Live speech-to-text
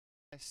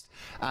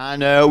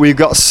And we've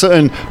got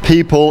certain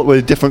people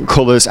with different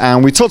colours,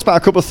 and we talked about a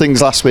couple of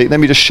things last week. Let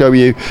me just show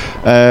you some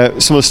of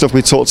the stuff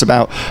we talked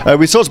about.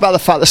 We talked about the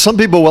fact that some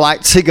people were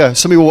like Tigger,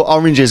 some people were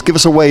oranges. Give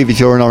us a wave if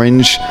you're an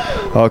orange.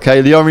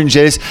 Okay, the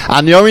oranges.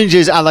 And the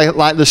oranges are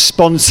like the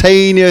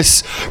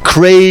spontaneous,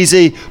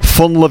 crazy,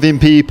 fun-loving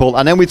people.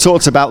 And then we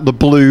talked about the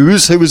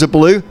blues. Who was a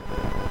blue?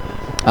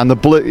 And the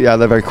blue, yeah,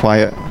 they're very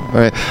quiet.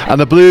 Right. And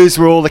the blues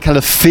were all the kind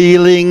of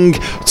feeling,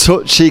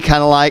 touchy,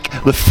 kind of like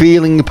the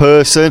feeling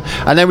person.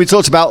 And then we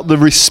talked about the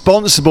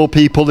responsible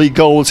people, the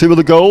golds. Who were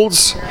the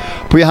golds?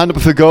 Put your hand up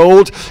for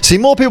gold. See,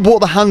 more people put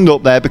the hand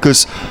up there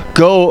because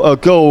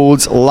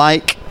golds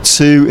like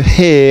to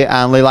hear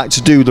and they like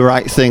to do the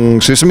right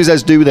thing. So if somebody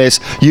says do this,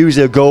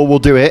 usually a gold will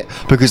do it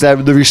because they're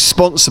the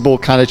responsible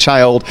kind of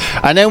child.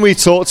 And then we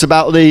talked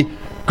about the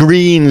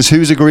greens.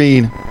 Who's a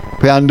green?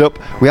 Put your hand up.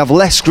 We have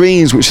less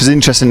greens, which is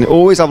interesting. We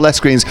always have less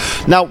greens.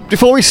 Now,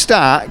 before we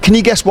start, can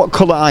you guess what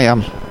colour I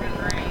am?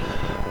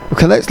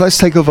 Okay, let's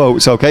take a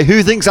vote. Okay,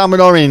 who thinks I'm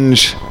an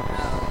orange?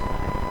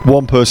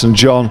 One person,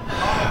 John.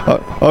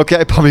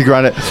 Okay,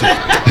 pomegranate.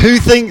 Who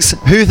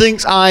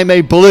thinks I'm a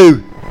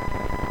blue?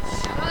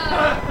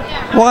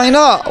 Why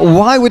not?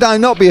 Why would I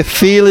not be a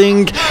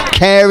feeling,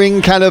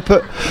 caring kind of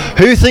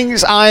who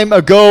thinks I'm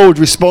a gold,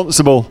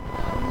 responsible?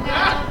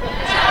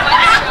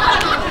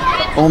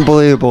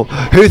 Unbelievable.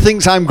 Who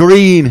thinks I'm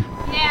green?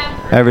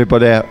 Yeah.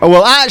 Everybody. Oh,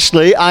 well,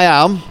 actually, I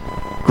am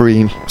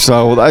green.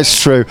 So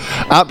that's true.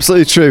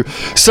 Absolutely true.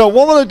 So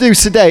what I want to do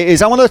today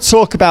is I want to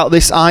talk about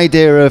this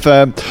idea of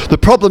the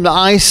problem that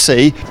I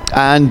see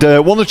and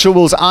one of the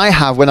troubles I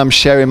have when I'm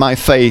sharing my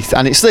faith.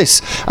 And it's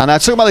this. And I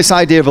talk about this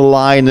idea of a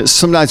line that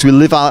sometimes we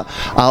live our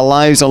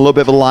lives on a little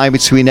bit of a line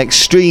between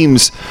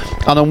extremes.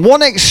 And on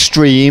one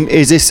extreme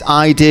is this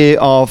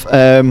idea of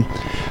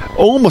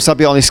almost, I'll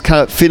be honest,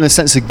 kind of feeling a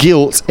sense of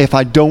guilt if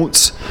I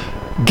don't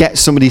get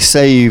somebody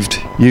saved,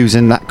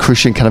 using that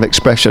Christian kind of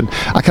expression.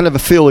 I kind of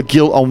feel a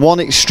guilt on one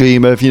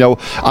extreme of,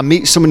 I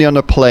meet somebody on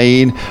a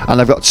plane and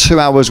I've got 2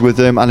 hours with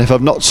them, and if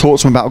I've not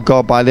talked to them about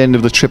God by the end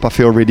of the trip, I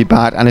feel really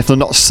bad, and if they're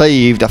not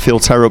saved, I feel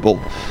terrible.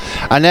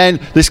 And then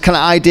this kind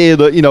of idea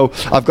that,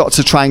 I've got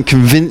to try and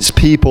convince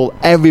people,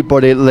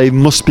 everybody, that they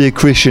must be a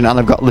Christian, and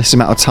I've got this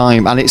amount of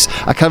time, and it's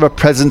a kind of a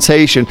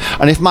presentation,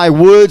 and if my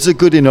words are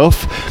good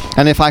enough,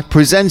 and if I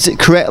present it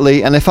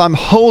correctly, and if I'm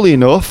holy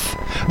enough,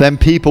 then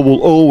people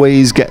will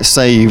always get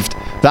saved.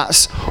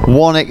 That's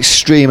one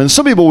extreme. And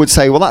some people would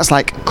say, well, that's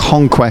like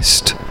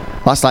conquest.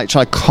 That's like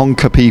trying to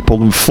conquer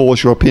people and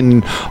force your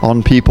opinion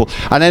on people.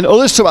 And then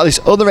others talk about this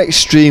other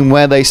extreme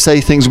where they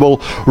say things,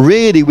 well,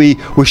 really we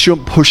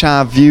shouldn't push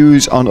our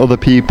views on other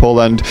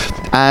people, and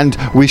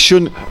we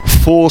shouldn't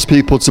force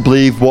people to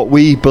believe what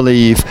we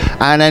believe.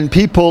 And then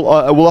people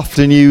will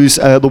often use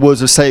the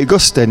words of St.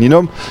 Augustine.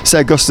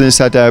 St. Augustine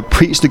said,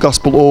 preach the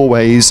gospel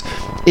always,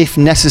 if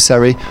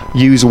necessary,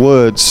 use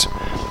words.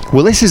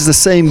 Well, this is the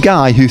same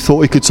guy who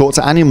thought he could talk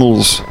to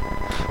animals.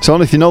 So I don't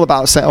know if you know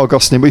about St.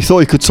 Augustine, but he thought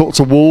he could talk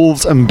to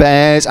wolves and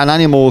bears and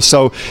animals.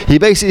 So he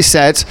basically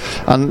said,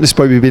 and this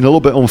probably been a little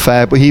bit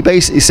unfair, but he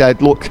basically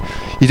said, look,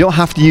 you don't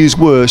have to use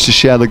words to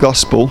share the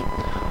gospel,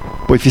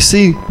 but if you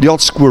see the odd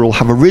squirrel,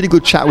 have a really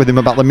good chat with him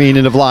about the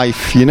meaning of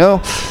life,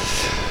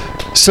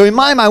 So in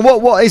my mind,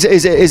 what is it?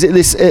 Is it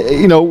this,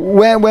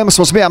 where am I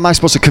supposed to be? Am I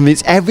supposed to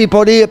convince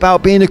everybody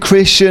about being a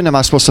Christian? Am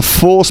I supposed to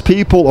force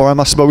people? Or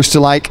am I supposed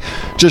to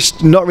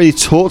just not really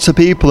talk to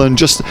people and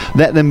just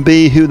let them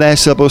be who they're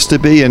supposed to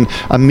be and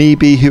me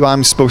be who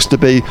I'm supposed to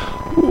be?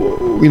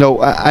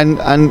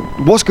 And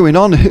what's going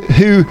on?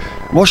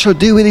 What should I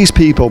do with these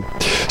people?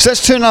 So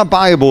let's turn our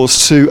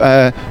Bibles to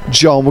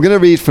John. We're going to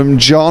read from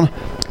John.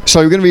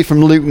 We're going to read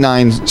from Luke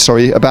 9,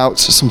 about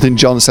something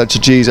John said to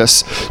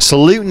Jesus. So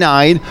Luke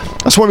 9, I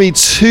just want to read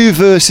 2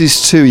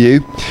 verses to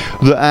you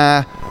that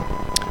are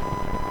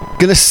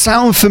going to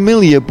sound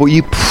familiar, but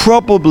you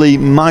probably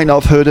might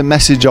not have heard a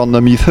message on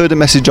them. You've heard a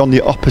message on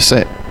the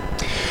opposite.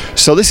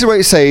 So this is what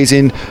it says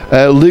in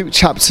Luke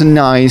chapter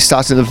 9,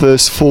 starting at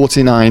verse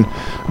 49.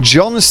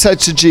 John said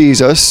to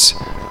Jesus,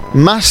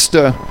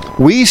 Master,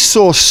 we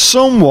saw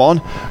someone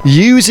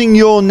using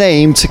your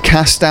name to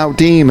cast out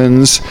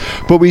demons,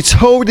 but we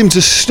told him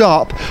to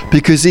stop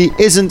because he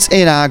isn't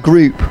in our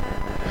group.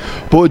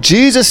 But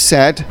Jesus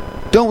said,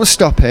 don't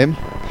stop him.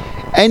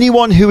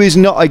 Anyone who is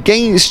not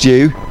against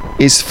you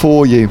is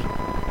for you.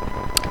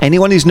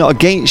 Anyone who's not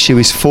against you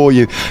is for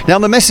you. Now,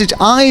 the message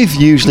I've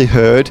usually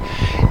heard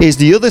is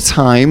the other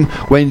time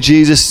when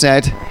Jesus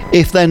said,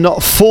 if they're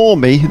not for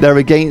me, they're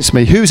against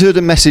me. Who's heard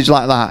a message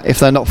like that? If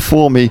they're not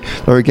for me,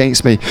 they're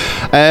against me.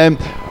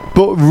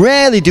 But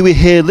rarely do we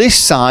hear this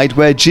side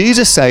where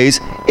Jesus says,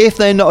 if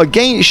they're not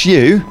against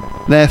you,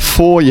 they're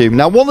for you.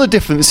 Now, one of the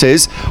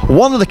differences,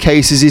 one of the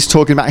cases is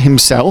talking about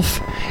himself.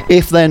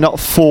 If they're not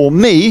for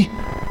me,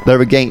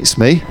 they're against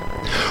me.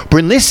 But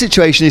in this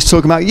situation, he's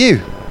talking about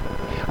you.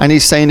 And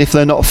he's saying if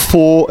they're not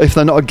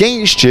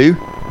against you,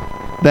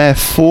 they're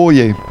for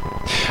you.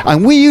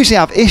 And we usually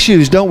have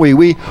issues, don't we?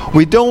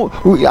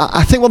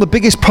 I think one of the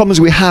biggest problems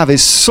we have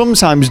is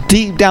sometimes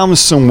deep down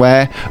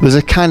somewhere there's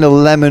a kind of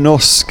lemon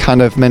us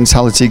kind of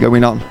mentality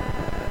going on.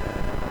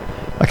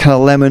 a kind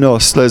of them and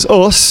us. There's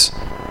us,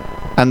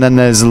 and then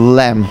there's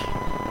them.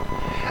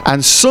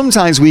 And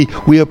sometimes we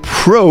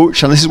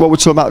approach, and this is what we're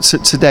talking about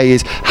today,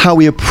 is how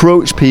we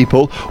approach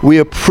people. We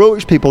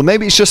approach people,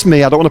 maybe it's just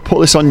me, I don't want to put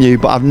this on you,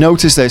 but I've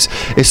noticed this,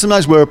 is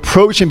sometimes we're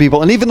approaching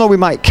people, and even though we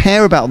might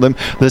care about them,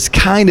 there's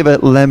kind of a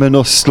them and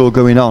us still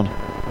going on.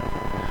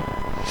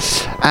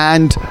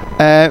 And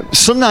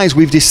sometimes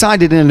we've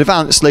decided in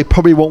advance they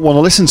probably won't want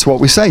to listen to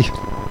what we say.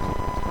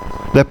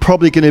 They're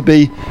probably going to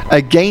be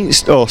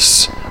against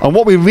us. And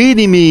what we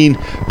really mean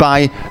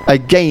by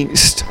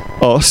against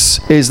us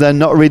is they're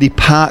not really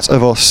part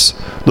of us.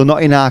 They're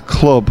not in our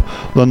club.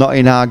 They're not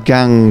in our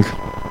gang.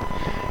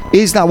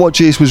 Is that what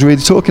Jesus was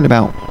really talking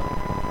about?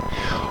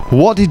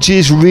 What did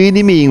Jesus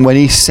really mean when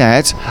he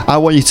said, I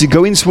want you to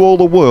go into all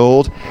the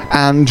world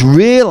and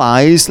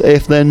realise that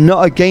if they're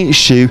not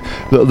against you,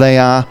 that they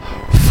are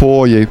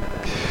for you?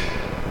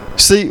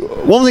 See,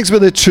 one of the things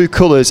with the true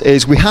colours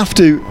is we have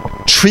to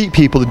treat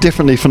people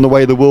differently from the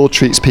way the world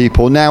treats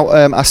people. Now,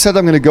 I said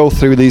I'm going to go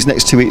through these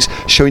next 2 weeks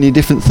showing you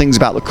different things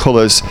about the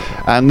colours,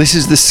 and this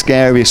is the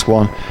scariest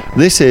one.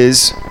 This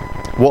is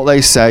what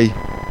they say.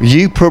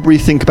 You probably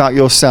think about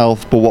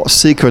yourself, but what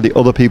secretly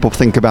other people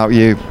think about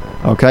you.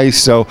 Okay,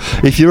 so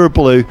if you're a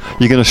blue,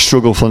 you're going to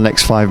struggle for the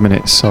next 5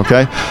 minutes.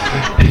 Okay,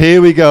 here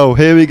we go.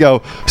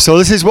 So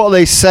this is what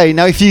they say.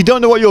 Now, if you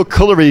don't know what your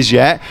colour is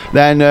yet,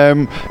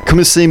 then come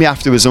and see me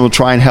afterwards, and we'll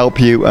try and help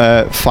you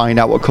find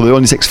out what colour. It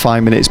only takes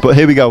 5 minutes, but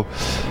here we go.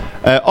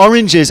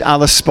 Oranges are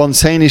the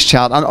spontaneous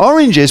child, and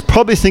oranges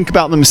probably think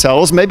about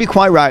themselves, maybe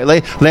quite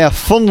rightly. They are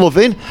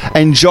fun-loving,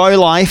 enjoy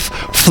life,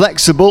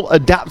 flexible,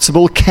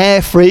 adaptable,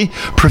 carefree,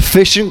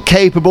 proficient,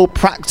 capable,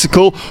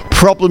 practical,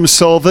 problem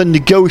solver,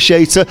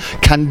 negotiator,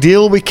 can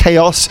deal with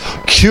chaos,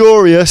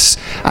 curious,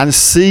 and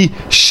see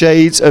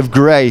shades of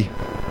grey.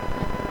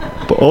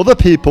 But other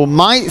people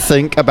might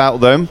think about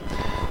them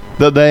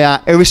that they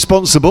are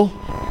irresponsible,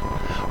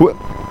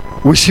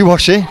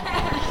 wishy-washy,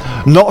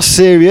 not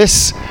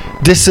serious,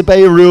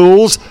 disobey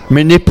rules,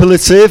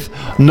 manipulative,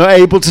 not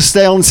able to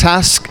stay on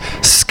task,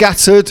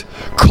 scattered,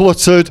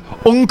 cluttered,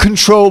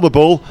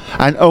 uncontrollable,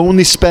 and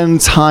only spend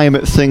time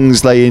at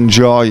things they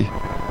enjoy.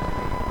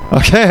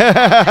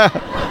 Okay?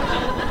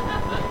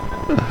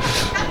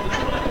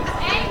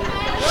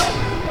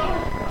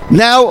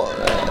 Now,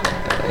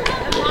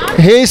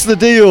 here's the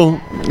deal.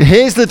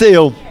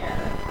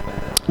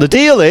 The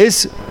deal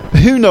is,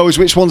 who knows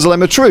which ones of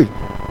them are true?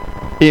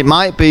 It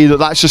might be that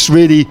that's just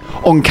really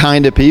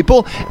unkind of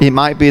people. It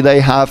might be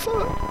they have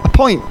a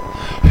point.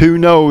 Who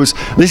knows?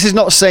 This is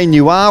not saying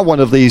you are one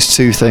of these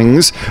two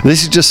things.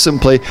 This is just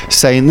simply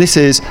saying this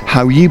is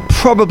how you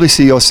probably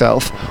see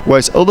yourself,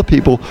 whereas other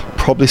people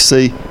probably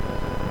see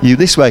you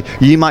this way.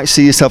 You might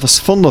see yourself as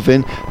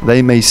fun-loving.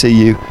 They may see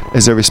you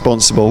as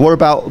irresponsible. What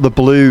about the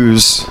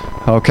blues?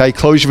 Okay,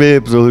 close your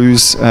ear,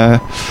 blues.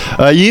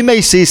 You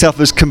may see yourself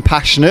as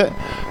compassionate,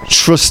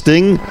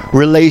 trusting,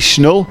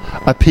 relational,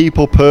 a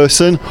people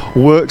person,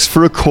 works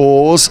for a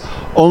cause,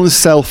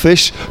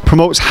 unselfish,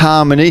 promotes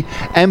harmony,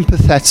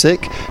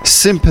 empathetic,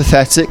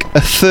 sympathetic,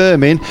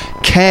 affirming,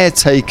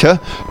 caretaker,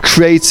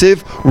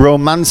 creative,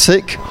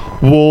 romantic,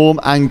 warm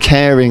and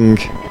caring.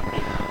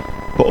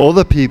 But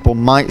other people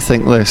might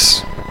think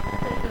this.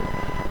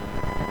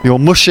 You're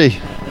mushy.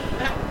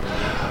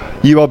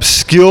 You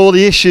obscure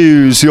the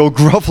issues. You're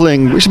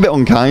grovelling, which is a bit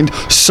unkind.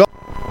 So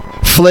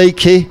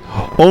flaky,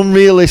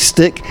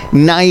 unrealistic,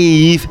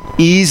 naive,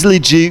 easily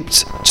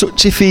duped,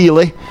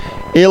 touchy-feely,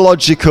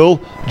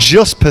 illogical,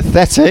 just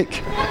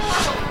pathetic,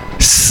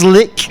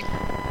 slick,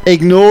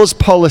 ignores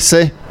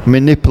policy,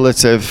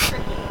 manipulative.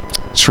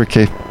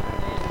 Tricky.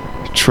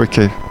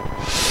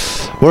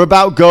 What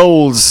about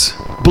golds?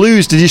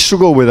 Blues, did you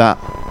struggle with that?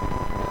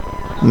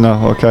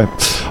 No, okay.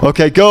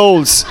 Okay,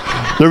 golds.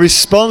 The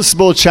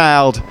responsible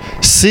child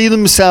see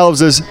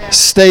themselves as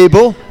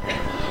stable,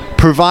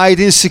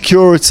 providing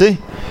security,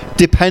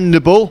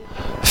 dependable,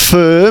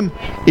 firm,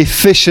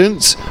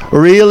 efficient,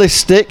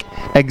 realistic,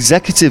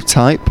 executive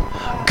type,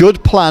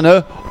 good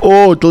planner,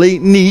 orderly,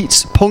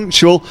 neat,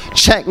 punctual,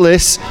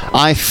 checklist,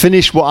 I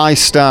finish what I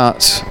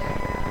start.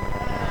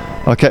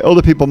 Okay,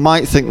 other people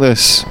might think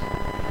this.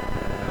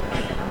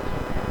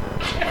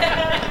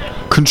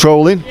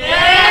 Controlling,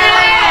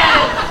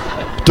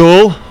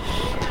 dull,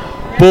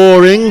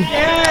 boring,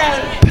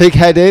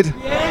 pig-headed,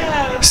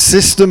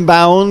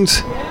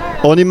 system-bound,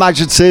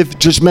 unimaginative,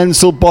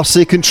 judgmental,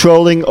 bossy,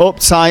 controlling,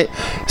 uptight,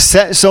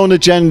 set its own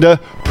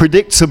agenda,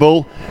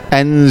 predictable,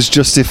 ends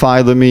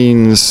justify the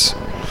means.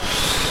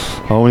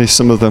 Only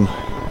some of them.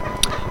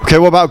 Okay,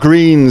 what about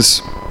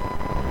greens?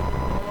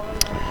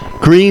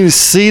 Greens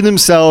see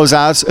themselves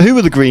as, who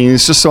are the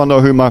greens? Just so I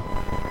know who my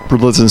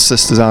brothers and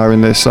sisters are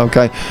in this.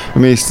 Okay,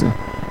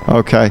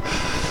 okay.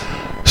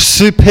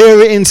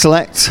 Superior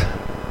intellect,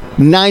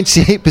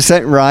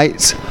 98%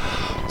 right,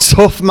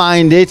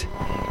 tough-minded,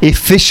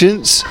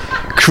 efficient,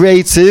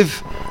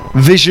 creative,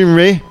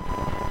 visionary,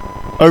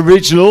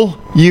 original,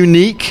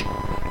 unique,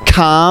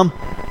 calm,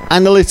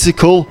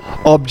 analytical,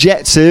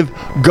 objective,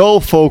 goal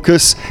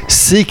focus,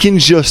 seeking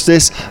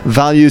justice,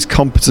 values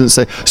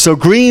competency. So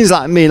greens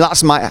like me,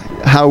 that's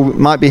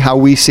might be how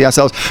we see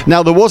ourselves.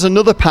 Now there was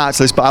another part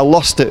to this, but I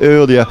lost it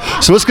earlier.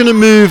 So we're just going to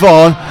move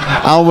on,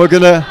 and we're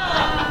going to...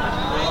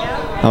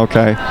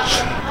 Okay.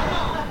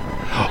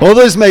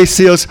 Others may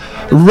see us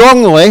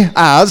wrongly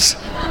as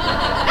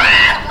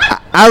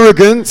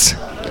arrogant,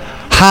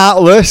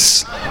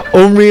 heartless,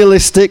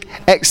 unrealistic,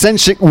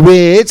 eccentric,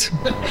 weird.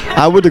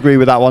 I would agree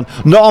with that one.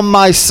 Not on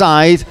my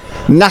side,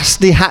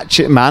 nasty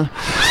hatchet man.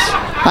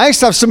 I used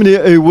to have somebody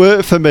who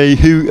worked for me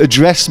who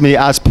addressed me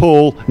as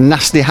Paul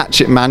Nasty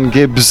Hatchet Man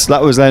Gibbs.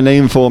 That was their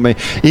name for me.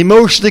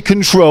 Emotionally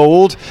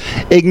controlled,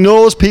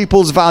 ignores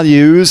people's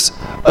values,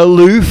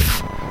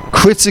 aloof,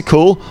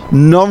 critical,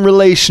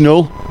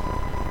 non-relational.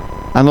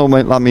 I know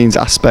what that means,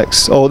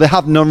 aspects. Or they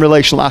have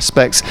non-relational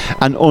aspects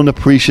and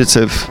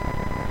unappreciative.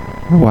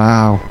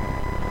 Wow.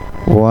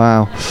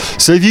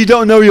 So if you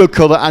don't know your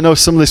colour, I know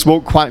some of this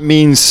won't quite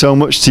mean so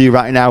much to you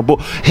right now, but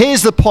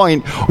here's the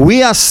point.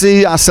 We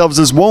see ourselves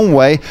as one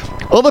way.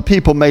 Other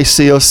people may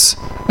see us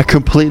a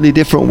completely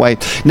different way.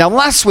 Now,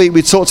 last week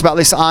we talked about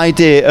this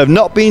idea of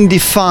not being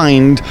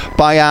defined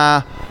by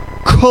our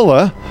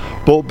colour,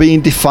 but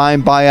being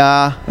defined by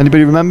our,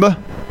 anybody remember?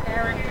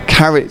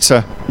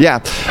 Character.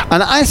 Yeah.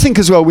 And I think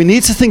as well, we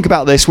need to think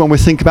about this when we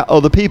think about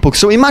other people.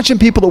 So imagine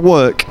people at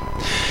work.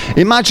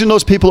 Imagine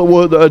those people at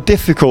work that are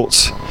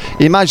difficult.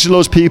 Imagine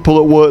those people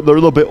at work that are a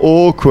little bit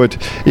awkward.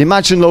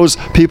 Imagine those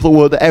people at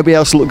work that everybody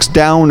else looks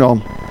down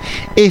on.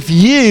 If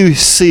you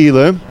see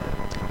them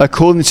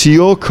according to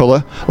your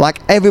colour,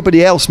 like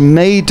everybody else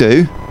may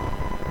do,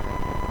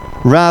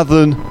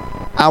 rather than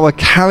our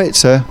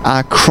character,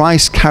 our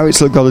Christ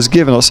character that God has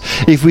given us,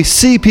 if we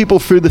see people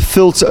through the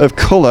filter of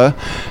colour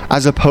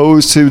as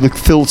opposed to the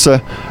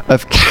filter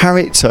of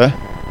character,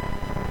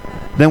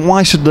 then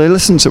why should they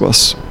listen to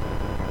us?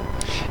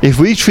 If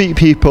we treat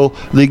people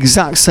the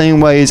exact same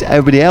way as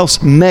everybody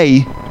else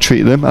may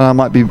treat them, and I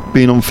might be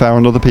being unfair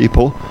on other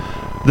people,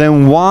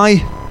 then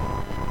why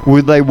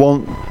would they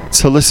want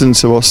to listen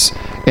to us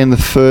in the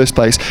first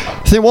place?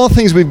 I think one of the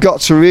things we've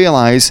got to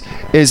realise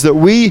is that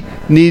we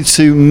need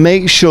to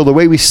make sure the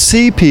way we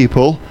see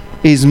people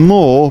is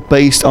more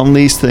based on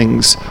these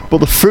things. But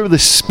the fruit of the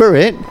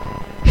Spirit,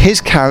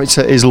 His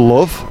character is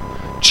love,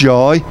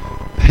 joy,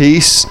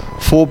 peace,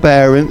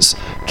 forbearance,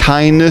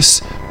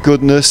 kindness,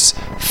 goodness,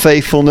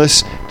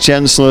 faithfulness,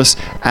 gentleness,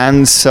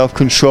 and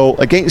self-control.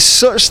 Against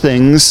such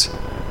things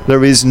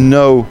there is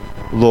no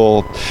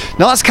law.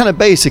 Now that's kind of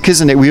basic,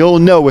 isn't it? We all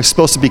know we're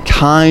supposed to be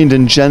kind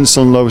and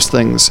gentle in those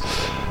things.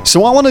 So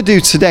what I want to do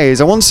today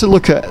is I want to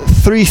look at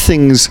 3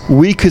 things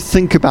we could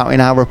think about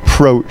in our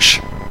approach,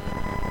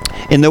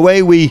 in the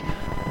way we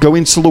go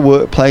into the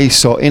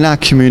workplace or in our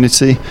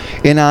community,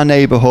 in our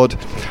neighbourhood.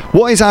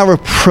 What is our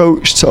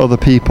approach to other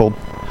people?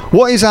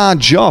 What is our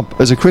job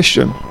as a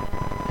Christian?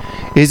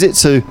 Is it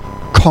to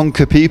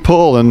conquer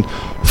people and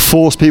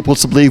force people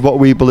to believe what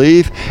we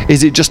believe?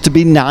 Is it just to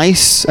be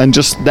nice and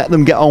just let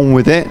them get on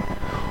with it?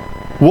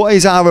 What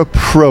is our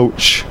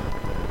approach?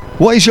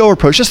 What is your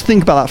approach? Just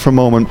think about that for a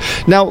moment.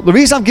 Now, the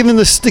reason I've given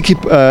the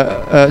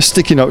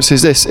sticky notes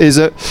is this, is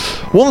that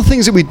one of the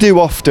things that we do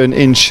often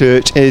in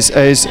church is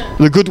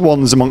the good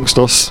ones amongst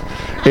us,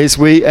 is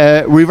we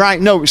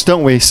write notes,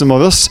 don't we, some of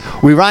us?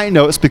 We write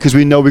notes because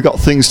we know we've got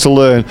things to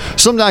learn.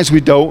 Sometimes we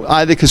don't,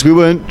 either because we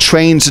weren't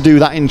trained to do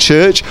that in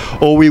church,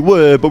 or we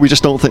were, but we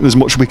just don't think there's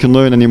much we can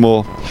learn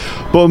anymore.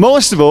 But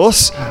most of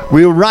us,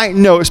 we'll write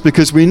notes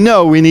because we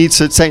know we need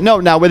to take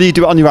note. Now, whether you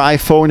do it on your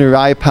iPhone or your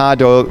iPad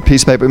or a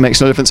piece of paper, it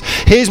makes no difference.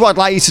 Here's what I'd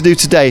like you to do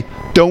today.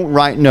 Don't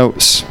write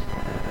notes.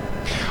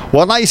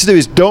 What I'd like you to do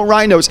is don't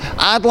write notes.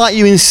 I'd like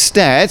you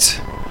instead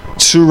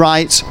to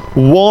write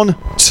one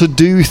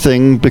to-do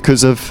thing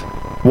because of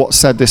what's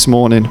said this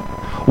morning.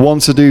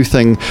 One to-do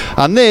thing.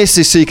 And this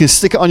is so you can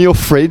stick it on your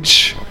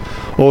fridge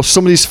or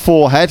somebody's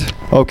forehead,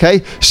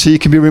 okay? So you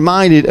can be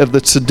reminded of the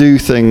to-do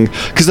thing.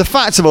 Because the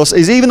fact of us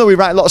is, even though we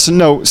write lots of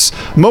notes,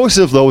 most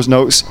of those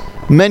notes,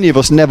 many of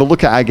us never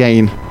look at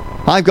again.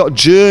 I've got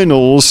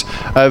journals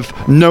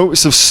of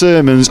notes of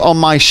sermons on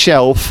my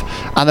shelf,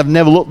 and I've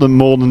never looked at them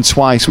more than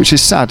twice, which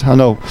is sad, I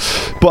know.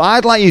 But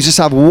I'd like you to just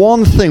have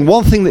one thing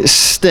that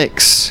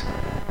sticks.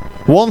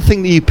 One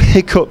thing that you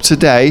pick up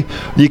today,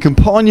 you can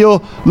put on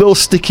your little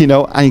sticky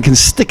note and you can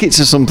stick it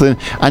to something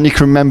and you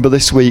can remember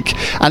this week.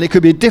 And it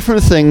could be a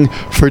different thing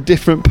for a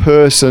different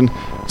person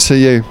to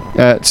you.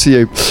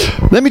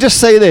 Let me just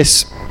say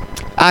this.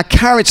 Our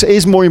character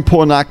is more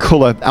important than our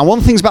colour. And one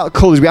of the things about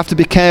colours we have to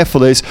be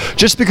careful is,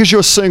 just because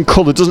you're a certain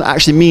colour doesn't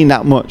actually mean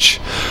that much.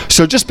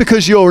 So just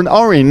because you're an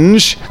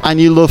orange and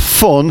you love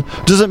fun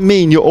doesn't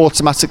mean you're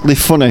automatically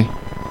funny.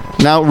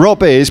 Now,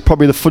 Rob is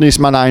probably the funniest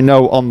man I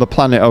know on the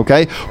planet,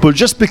 okay? But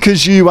just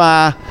because you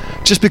are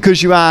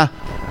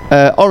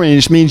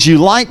orange means you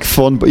like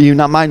fun, but you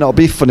might not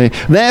be funny.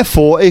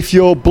 Therefore, if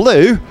you're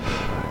blue,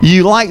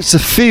 you like to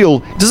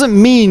feel, it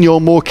doesn't mean you're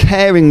more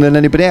caring than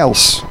anybody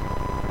else.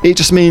 It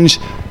just means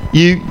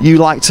you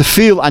like to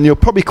feel, and you're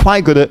probably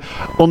quite good at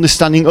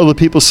understanding other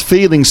people's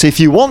feelings. So if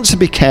you want to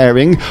be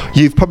caring,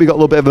 you've probably got a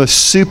little bit of a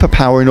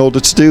superpower in order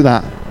to do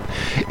that.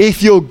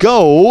 If you're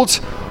gold,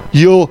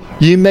 you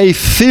may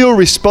feel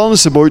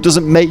responsible. It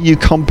doesn't make you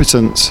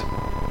competent.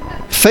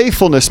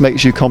 Faithfulness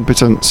makes you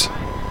competent.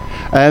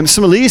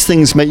 Some of these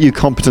things make you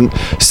competent.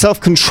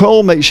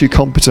 Self-control makes you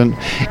competent.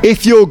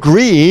 If you're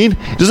green,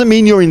 it doesn't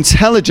mean you're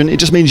intelligent. It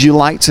just means you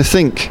like to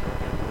think.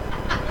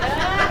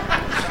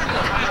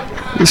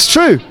 It's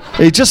true.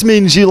 It just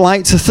means you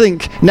like to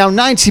think. Now,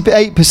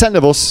 98%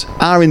 of us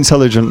are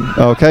intelligent,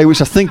 okay, which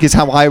I think is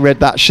how I read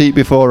that sheet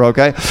before,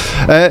 okay?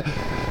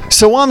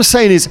 So what I'm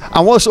saying is,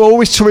 I want us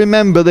always to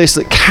remember this,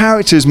 that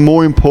character is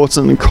more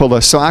important than colour.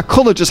 So our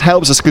colour just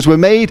helps us because we're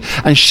made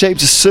and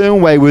shaped a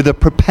certain way with a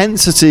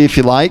propensity, if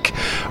you like,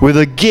 with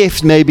a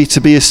gift maybe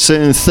to be a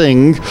certain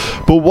thing.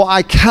 But what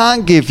I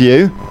can't give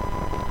you,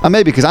 and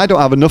maybe because I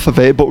don't have enough of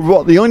it,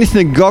 but the only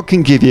thing God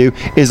can give you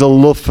is a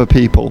love for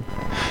people.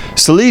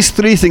 So these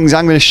 3 things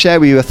I'm going to share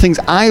with you are things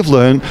I've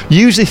learned,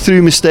 usually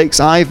through mistakes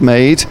I've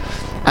made,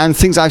 and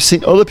things I've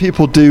seen other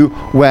people do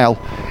well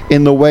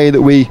in the way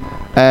that we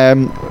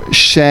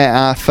share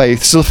our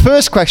faith. So the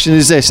first question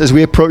is this, as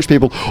we approach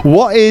people: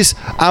 what is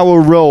our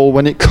role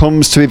when it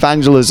comes to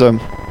evangelism?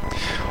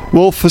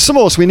 Well, for some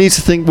of us, we need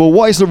to think, well,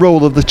 what is the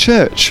role of the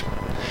church?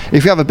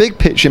 If we have a big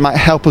picture, it might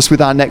help us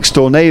with our next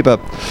door neighbour.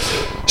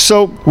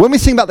 So when we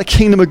think about the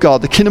kingdom of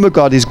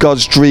God is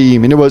God's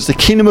dream. In other words, the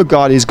kingdom of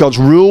God is God's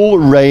rule,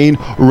 reign,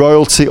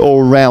 royalty,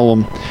 or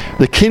realm.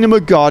 The kingdom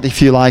of God,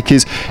 if you like,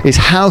 is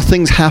how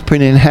things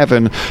happen in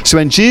heaven. So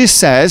when Jesus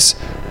says,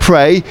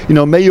 pray,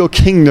 may your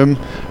kingdom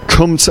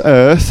come to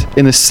earth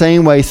in the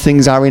same way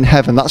things are in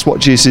heaven. That's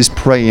what Jesus is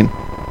praying.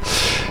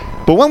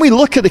 But when we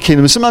look at the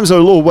kingdom, sometimes there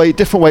are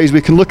different ways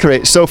we can look at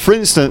it. So for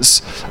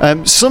instance,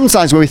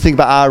 sometimes when we think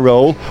about our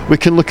role, we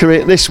can look at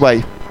it this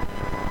way.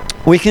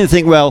 We can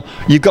think, well,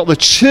 you've got the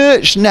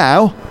church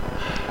now,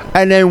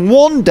 and then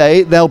one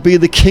day there'll be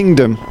the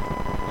kingdom.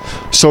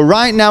 So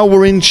right now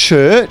we're in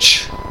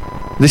church.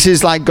 This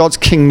is like God's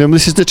kingdom.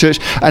 This is the church.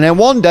 And then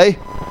one day,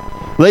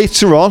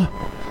 later on,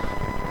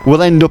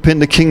 we'll end up in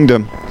the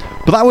kingdom.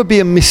 But that would be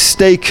a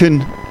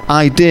mistaken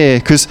idea,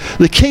 because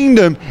the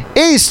kingdom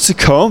is to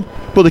come,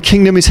 but the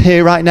kingdom is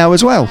here right now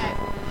as well.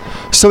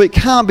 So it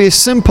can't be as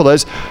simple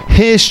as,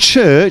 here's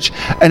church,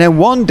 and then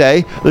one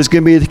day there's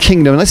going to be the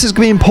kingdom. And this is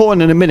going to be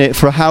important in a minute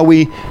for how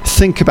we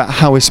think about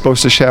how we're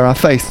supposed to share our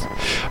faith.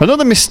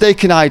 Another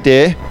mistaken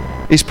idea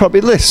is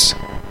probably this: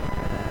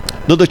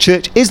 that the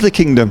church is the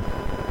kingdom.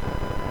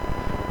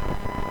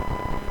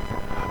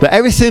 That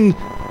everything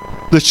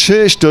the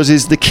church does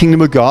is the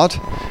kingdom of God,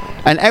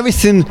 and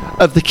everything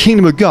of the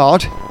kingdom of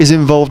God is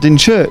involved in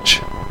church.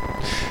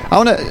 I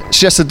want to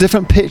suggest a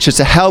different picture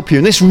to help you,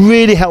 and this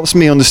really helps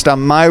me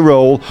understand my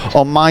role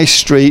on my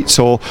street,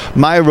 or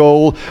my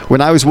role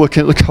when I was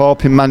working at the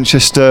Co-op in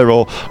Manchester,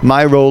 or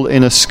my role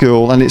in a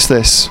school, and it's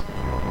this.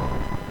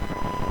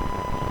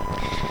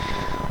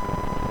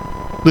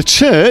 The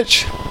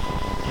church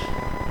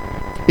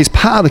is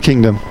part of the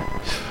kingdom.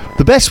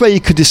 The best way you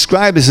could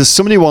describe this, as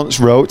somebody once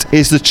wrote,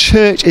 is the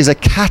church is a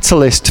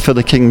catalyst for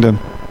the kingdom.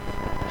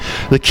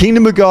 The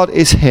kingdom of God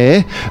is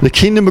here. The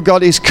kingdom of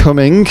God is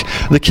coming.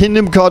 The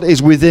kingdom of God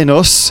is within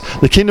us.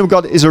 The kingdom of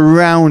God is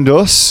around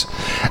us.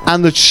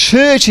 And the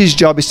church's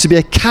job is to be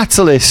a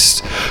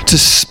catalyst, to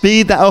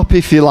speed that up,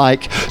 if you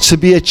like, to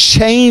be a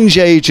change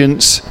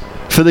agent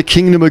for the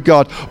kingdom of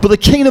God. But the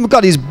kingdom of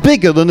God is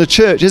bigger than the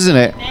church, isn't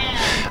it?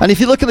 And if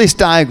you look at this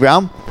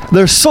diagram,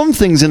 there are some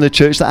things in the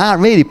church that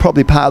aren't really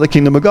probably part of the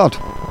kingdom of God.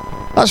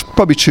 That's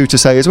probably true to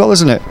say as well,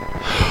 isn't it?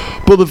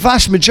 But the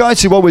vast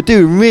majority of what we're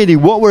doing, really,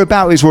 what we're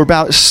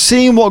about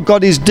seeing what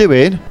God is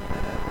doing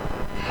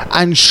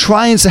and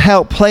trying to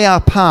help play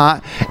our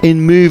part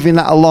in moving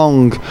that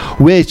along.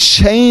 We're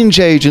change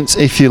agents,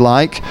 if you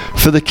like,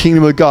 for the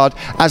kingdom of God,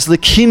 as the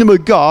kingdom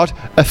of God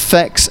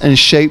affects and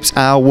shapes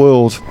our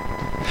world.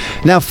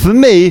 Now, for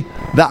me,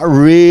 that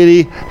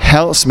really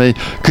helps me,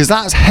 because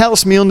that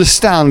helps me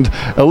understand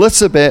a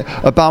little bit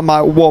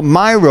about what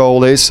my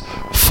role is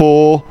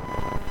for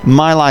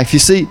my life. You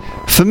see,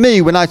 for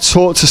me, when I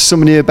talk to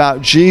somebody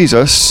about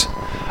Jesus,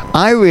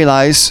 I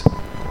realize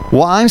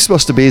what I'm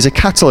supposed to be is a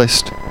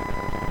catalyst.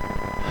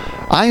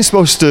 I'm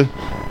supposed to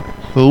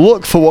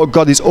look for what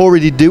God is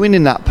already doing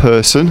in that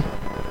person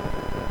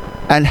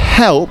and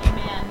help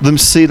them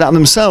see that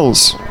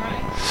themselves.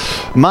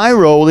 My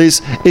role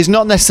is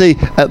not necessarily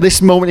at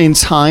this moment in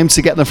time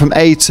to get them from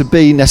A to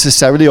B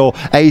necessarily, or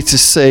A to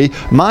C.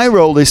 My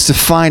role is to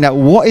find out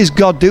what is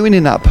God doing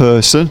in that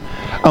person,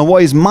 and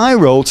what is my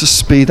role to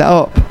speed that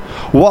up.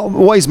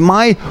 What is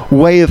my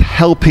way of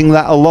helping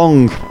that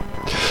along?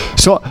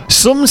 So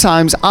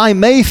sometimes I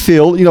may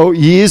feel,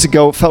 years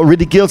ago, felt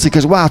really guilty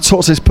because, wow, I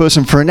talked to this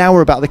person for an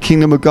hour about the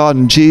kingdom of God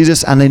and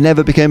Jesus, and they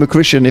never became a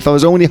Christian. If I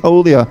was only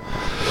holier.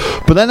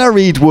 But then I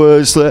read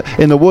words that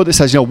in the word that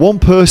says, one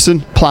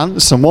person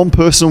plants and one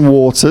person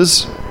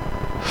waters,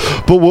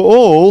 but we're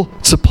all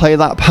to play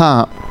that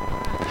part.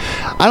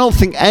 I don't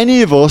think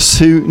any of us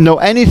who know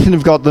anything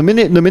of God, the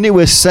minute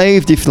we're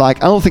saved, if you like,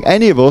 I don't think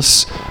any of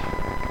us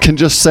can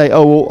just say,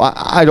 oh, well,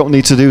 I don't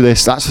need to do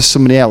this, that's for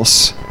somebody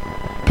else.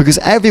 Because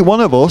every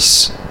one of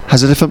us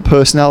has a different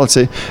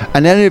personality,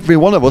 and every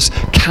one of us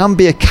can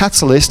be a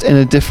catalyst in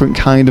a different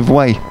kind of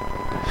way.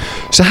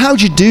 So how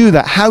do you do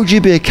that? How do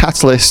you be a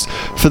catalyst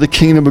for the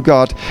kingdom of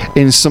God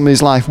in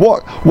somebody's life?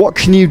 What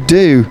can you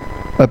do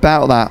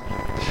about that?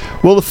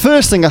 Well, the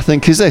first thing I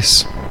think is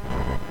this.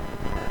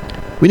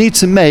 We need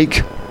to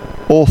make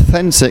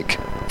authentic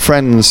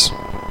friends.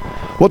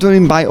 What do I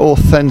mean by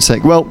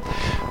authentic? Well,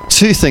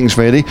 two things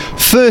really.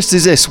 First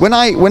is this. When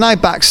I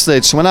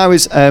backslid, so when I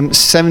was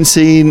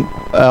 18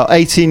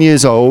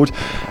 years old,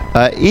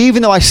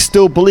 even though I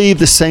still believed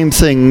the same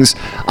things,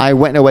 I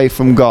went away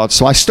from God.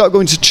 So I started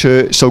going to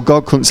church, so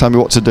God couldn't tell me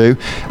what to do.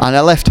 And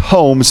I left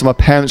home, so my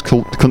parents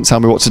couldn't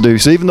tell me what to do.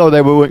 So even though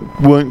they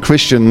weren't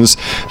Christians,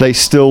 they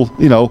still,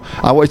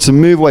 I wanted to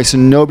move away so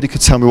nobody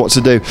could tell me what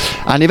to do.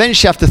 And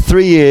eventually, after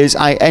 3 years,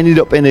 I ended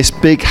up in this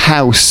big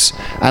house.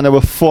 And there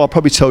were 4, I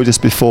probably told you this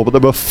before, but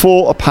there were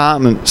 4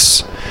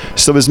 apartments.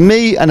 So there was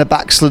me and a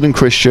backslidden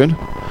Christian.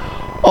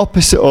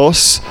 Opposite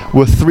us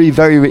were 3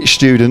 very rich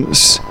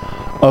students.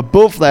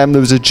 Above them, there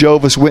was a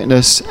Jehovah's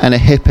Witness and a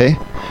hippie.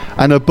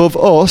 And above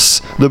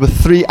us, there were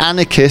 3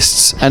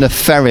 anarchists and a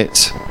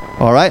ferret.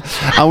 All right?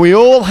 And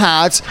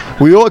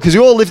because we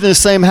all lived in the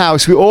same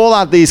house, we all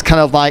had these kind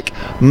of like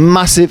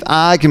massive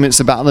arguments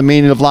about the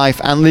meaning of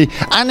life. And the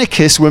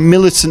anarchists were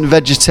militant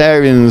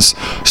vegetarians.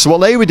 So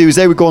what they would do is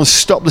they would go and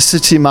stop the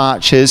city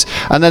marches,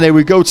 and then they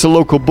would go to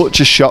local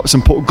butcher shops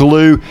and put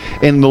glue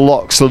in the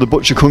locks so the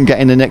butcher couldn't get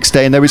in the next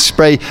day. And they would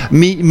spray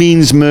meat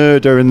means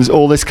murder and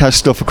all this kind of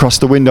stuff across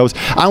the windows.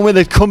 And when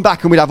they'd come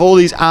back and we'd have all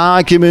these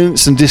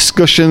arguments and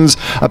discussions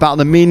about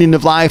the meaning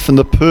of life and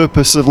the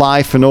purpose of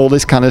life and all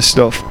this kind of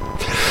stuff.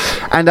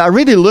 And I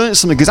really learned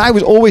something, because I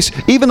was always,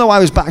 even though I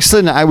was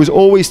backslidden, I was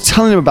always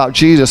telling him about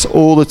Jesus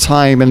all the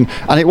time, and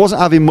it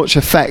wasn't having much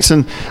effect.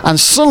 And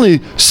suddenly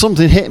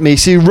something hit me.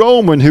 See,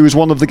 Roman, who was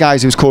one of the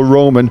guys who was called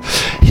Roman,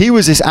 he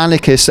was this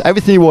anarchist.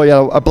 Everything he wore, he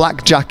had a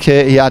black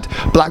jacket, he had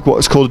black, what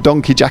was called a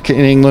donkey jacket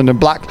in England, and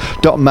black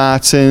Doc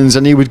Martens,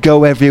 and he would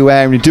go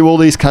everywhere and he'd do all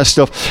these kind of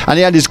stuff. And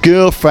he had his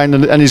girlfriend,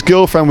 and his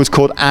girlfriend was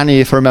called Annie,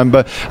 if I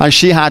remember, and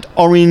she had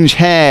orange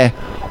hair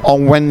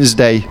on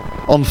Wednesday.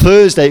 On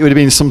Thursday, it would have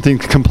been something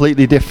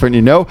completely different,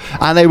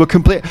 and they were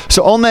complete.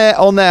 So on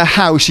their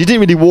house, you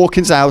didn't really walk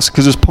into the house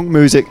because there's punk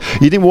music.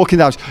 You didn't walk in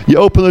the house. You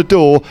open the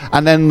door,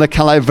 and then the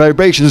kind of like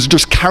vibrations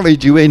just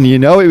carried you in.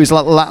 It was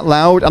like that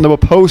loud, and there were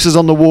posters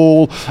on the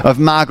wall of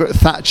Margaret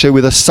Thatcher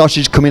with a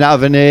sausage coming out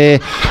of an ear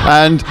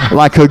and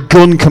like a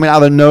gun coming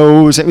out of a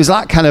nose. It was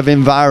that kind of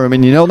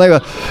environment, They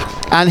were.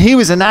 And he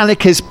was an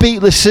anarchist,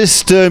 beat the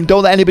system,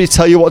 don't let anybody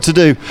tell you what to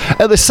do.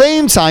 At the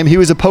same time, he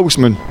was a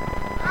postman.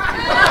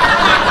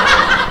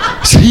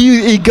 So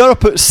he got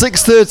up at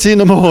 6:30 in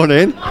the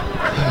morning,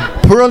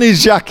 put on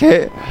his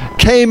jacket,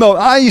 came out.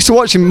 I used to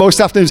watch him most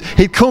afternoons.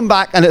 He'd come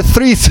back, and at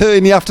 3:30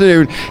 in the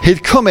afternoon,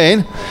 he'd come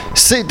in,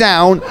 sit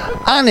down.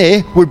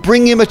 Annie would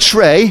bring him a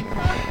tray,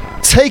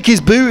 take his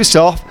boots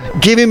off,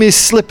 give him his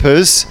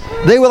slippers.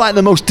 They were like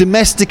the most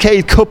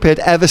domesticated couple I'd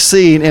ever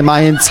seen in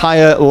my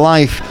entire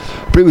life.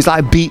 But it was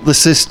like beat the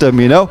system,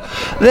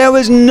 There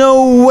was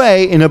no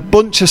way in a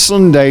bunch of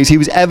Sundays he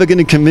was ever going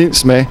to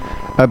convince me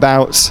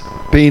about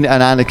being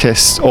an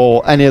anarchist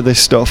or any of this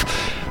stuff.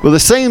 But at the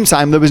same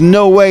time, there was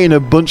no way in a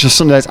bunch of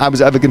Sundays I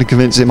was ever going to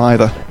convince him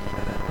either.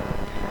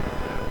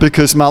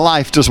 Because my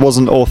life just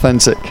wasn't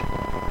authentic.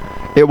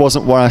 It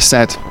wasn't what I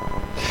said.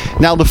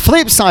 Now, the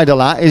flip side of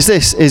that is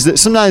this, is that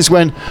sometimes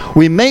when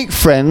we make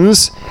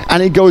friends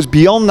and it goes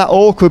beyond that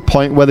awkward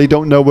point where they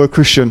don't know we're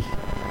Christian,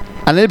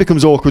 and then it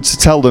becomes awkward to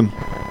tell them.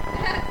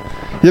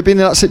 You ever been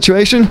in that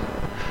situation?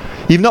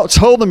 You've not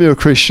told them you're a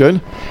Christian,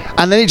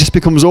 and then it just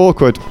becomes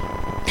awkward.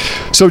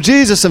 So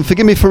Jesus, and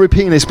forgive me for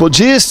repeating this, but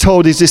Jesus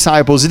told his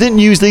disciples, he didn't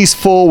use these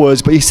 4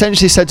 words, but he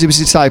essentially said to his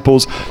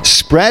disciples,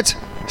 spread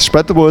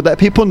the word, let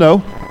people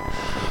know,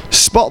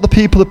 spot the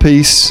people of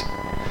peace,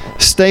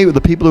 stay with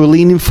the people who are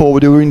leaning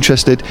forward, who are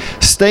interested,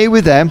 stay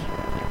with them,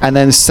 and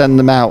then send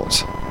them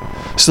out.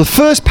 So the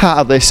first part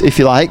of this, if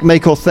you like,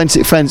 make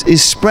authentic friends,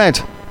 is spread.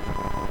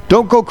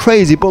 Don't go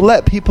crazy, but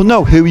let people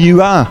know who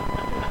you are.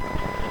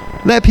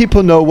 Let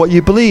people know what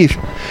you believe.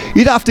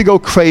 You don't have to go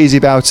crazy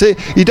about it.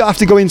 You don't have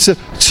to go into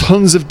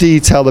tons of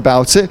detail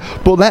about it,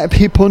 but let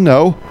people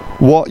know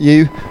what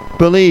you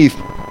believe.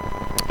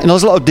 And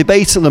there's a lot of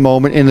debate at the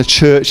moment in the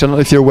church. I don't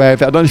know if you're aware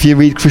of it. I don't know if you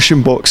read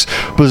Christian books,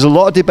 but there's a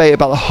lot of debate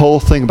about the whole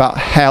thing about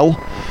hell.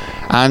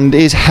 And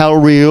is hell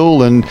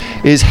real, and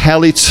is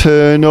hell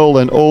eternal,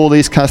 and all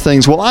these kind of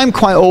things. Well, I'm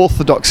quite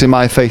orthodox in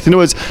my faith. In other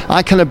words,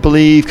 I kind of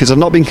believe, because I've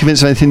not been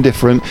convinced of anything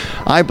different,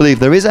 I believe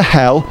there is a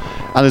hell,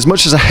 and as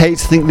much as I hate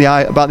to think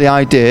about the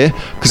idea,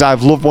 because I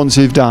have loved ones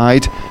who've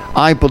died,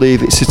 I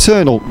believe it's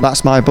eternal.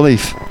 That's my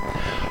belief.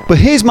 But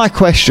here's my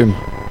question.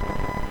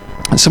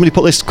 And somebody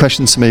put this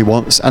question to me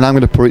once, and I'm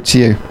going to put it to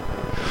you.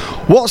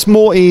 What's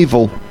more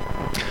evil?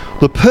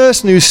 The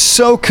person who's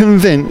so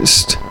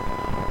convinced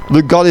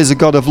that God is a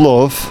God of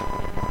love,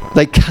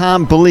 they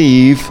can't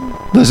believe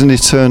there's an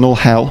eternal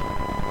hell.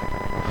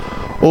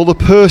 Or the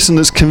person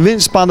that's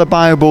convinced by the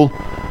Bible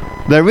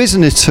there is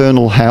an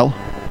eternal hell,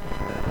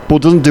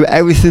 but doesn't do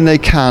everything they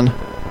can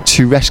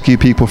to rescue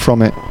people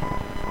from it.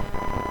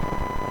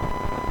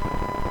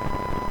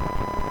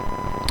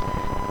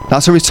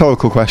 That's a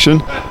rhetorical question.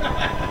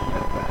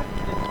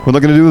 We're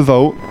not going to do a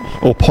vote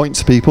or point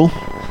to people.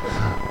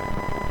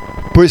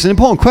 But it's an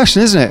important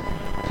question, isn't it?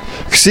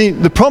 See,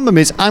 the problem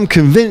is I'm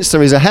convinced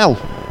there is a hell.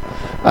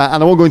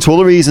 And I won't go into all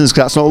the reasons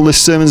because that's not all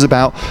this sermon's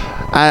about.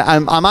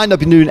 And I might not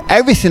be doing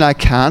everything I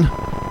can,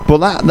 but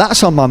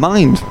that's on my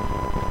mind.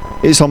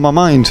 It's on my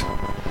mind.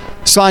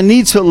 So I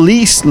need to at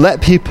least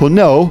let people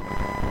know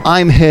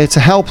I'm here to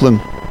help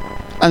them.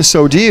 And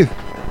so do you.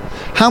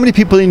 How many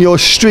people in your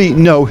street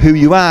know who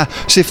you are?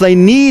 So if they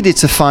needed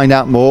to find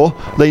out more,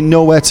 they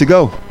know where to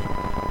go.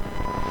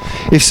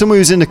 If someone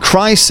who's in a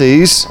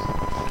crisis,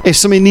 if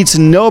somebody needs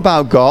to know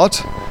about God,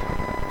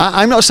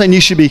 I'm not saying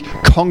you should be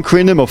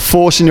conquering them or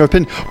forcing your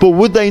opinion, but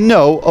would they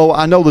know, oh,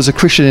 I know there's a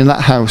Christian in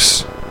that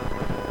house?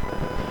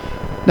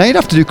 Now, you'd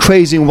have to do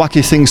crazy and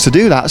wacky things to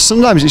do that.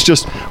 Sometimes it's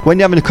just when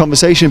you're having a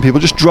conversation with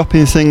people, just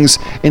dropping things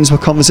into a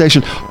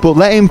conversation, but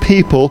letting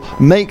people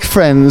make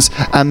friends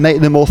and make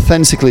them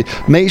authentically.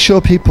 Make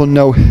sure people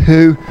know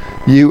who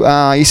you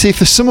are. You see,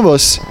 for some of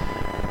us,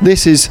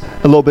 this is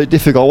a little bit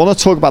difficult. I want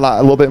to talk about that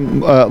a little bit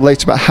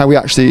later, about how we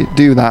actually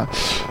do that.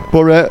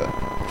 But,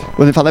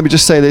 well, in fact, let me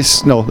just say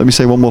this. No, let me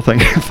say one more thing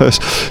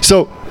first.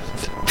 So,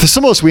 for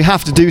some of us, we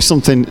have to do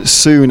something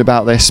soon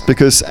about this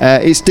because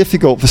it's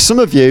difficult. For some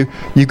of you,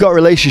 you've got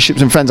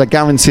relationships and friends, I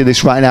guarantee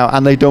this right now,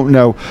 and they don't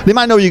know. They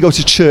might know you go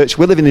to church.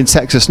 We're living in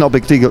Texas, not a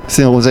big deal,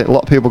 is it? A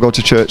lot of people go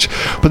to church.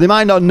 But they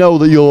might not know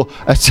that you're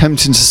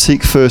attempting to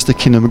seek first the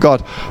kingdom of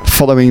God,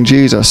 following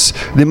Jesus.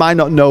 They might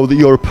not know that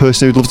you're a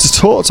person who'd love to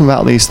talk to them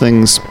about these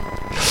things.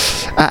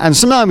 And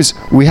sometimes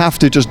we have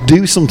to just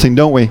do something,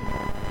 don't we?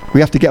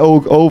 We have to get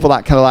over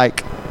that kind of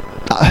like,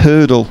 that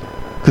hurdle.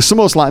 Because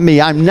some of us like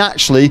me, I'm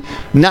naturally,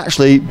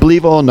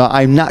 believe it or not,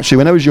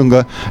 when I was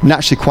younger,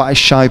 naturally quite a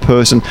shy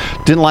person.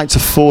 Didn't like to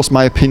force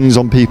my opinions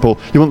on people.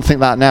 You wouldn't think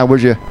that now,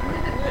 would you?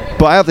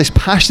 But I have this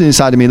passion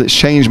inside of me that's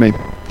changed me.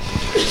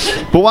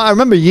 But what I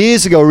remember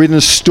years ago reading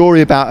a story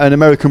about an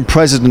American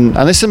president,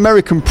 and this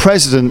American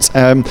president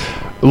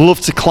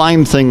loved to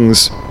climb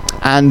things.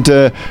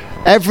 And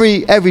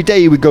every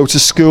day he would go to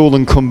school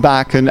and come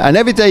back, and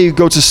every day he'd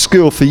go to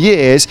school for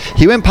years.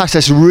 He went past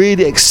this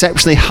really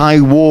exceptionally high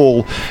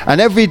wall,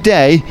 and every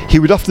day he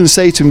would often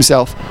say to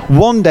himself,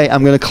 one day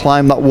I'm going to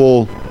climb that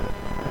wall.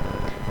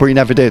 But he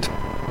never did.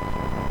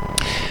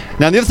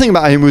 Now the other thing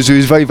about him was he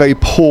was very, very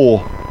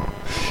poor,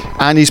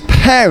 and his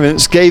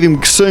parents gave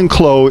him certain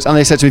clothes, and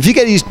they said to him, if you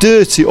get these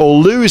dirty or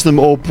lose them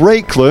or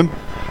break them,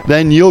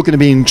 then you're going to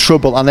be in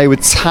trouble. And they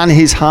would tan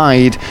his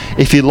hide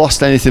if he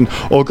lost anything,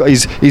 or got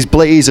his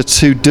blazers are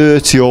too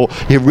dirty, or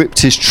he ripped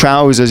his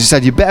trousers. He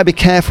said, you better be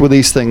careful with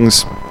these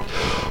things.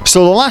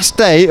 So the last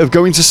day of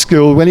going to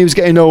school, when he was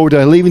getting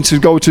older, leaving to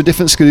go to a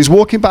different school, he's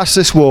walking past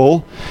this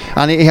wall,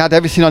 and he had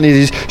everything on,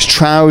 his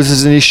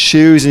trousers and his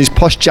shoes and his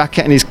posh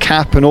jacket and his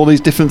cap and all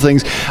these different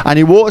things, and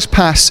he walks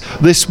past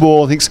this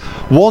wall and thinks,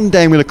 one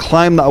day I'm going to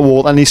climb that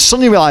wall. And he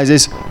suddenly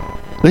realizes,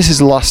 this is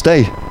the last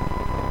day.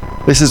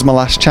 This is my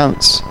last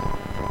chance.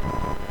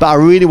 But I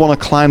really want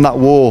to climb that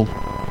wall.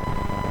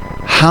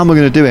 How am I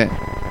going to do it?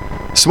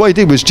 So what he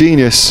did was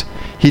genius.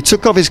 He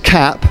took off his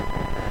cap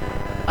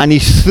and he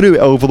threw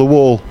it over the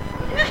wall.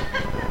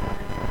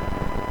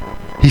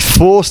 He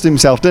forced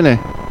himself, didn't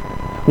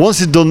he? Once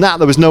he'd done that,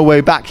 there was no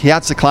way back. He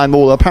had to climb the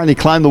wall. Apparently he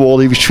climbed the wall,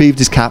 he retrieved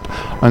his cap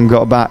and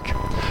got back.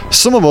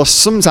 Some of us,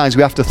 sometimes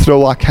we have to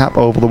throw our cap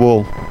over the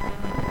wall.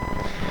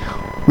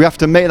 We have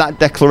to make that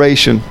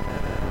declaration.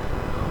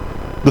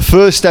 The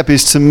first step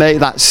is to make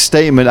that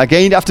statement.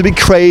 Again, you'd have to be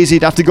crazy.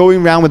 You'd have to go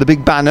around with a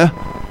big banner.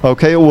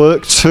 Okay, at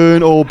work,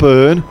 turn or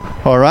burn.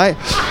 All right?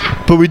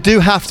 But we do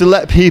have to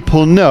let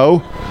people know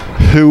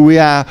who we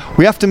are.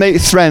 We have to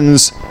make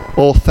friends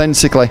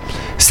authentically.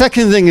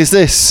 Second thing is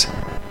this.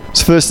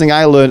 It's the first thing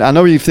I learned. I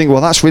know you think,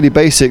 well, that's really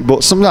basic,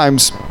 but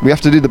sometimes we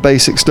have to do the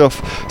basic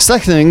stuff.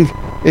 Second thing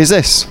is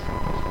this.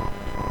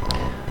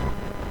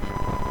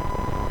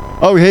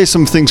 Oh, here's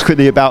some things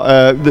quickly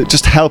about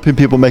just helping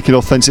people making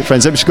authentic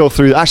friends. Let me just go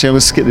through. Actually, I'm going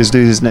to skip this.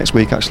 Do this next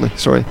week, actually.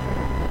 Sorry.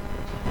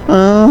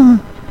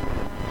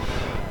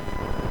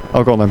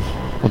 I'll go on then.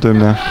 I'll do them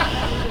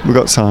now. We've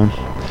got time.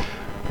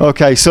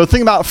 Okay, so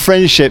think about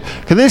friendship.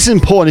 Because this is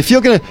important. If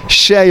you're going to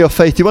share your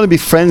faith, you want to be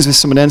friends with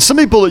someone. And some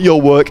people at your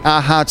work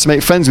are hard to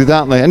make friends with,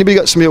 aren't they? Anybody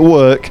got somebody at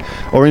work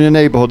or in a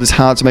neighbourhood that's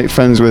hard to make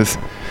friends with?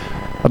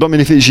 I don't mean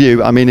if it's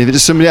you. I mean if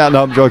it's somebody else.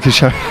 No, I'm joking,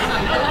 Sherry.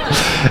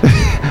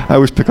 I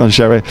always pick on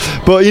Sherry.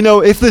 But, you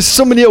know, if there's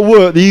somebody at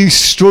work that you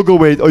struggle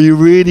with or you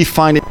really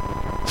find it...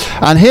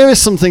 And here are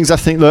some things I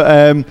think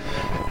that...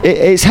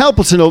 it's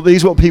helpful to know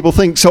these are what people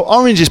think. So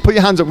oranges, put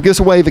your hands up, give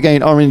us a wave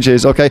again,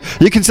 oranges, okay?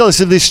 You can tell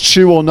us if this is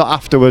true or not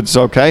afterwards,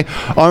 okay?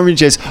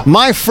 Oranges.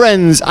 My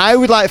friends, I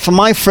would like for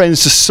my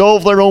friends to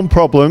solve their own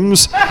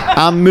problems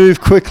and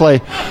move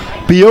quickly.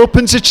 Be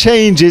open to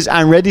changes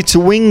and ready to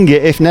wing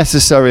it if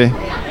necessary.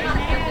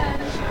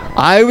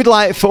 I would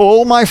like for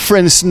all my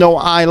friends to know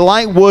I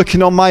like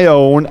working on my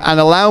own and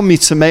allow me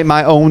to make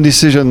my own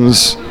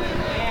decisions.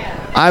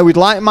 I would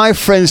like my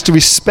friends to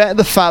respect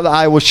the fact that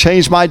I will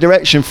change my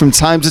direction from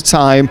time to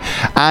time,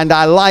 and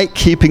I like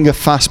keeping a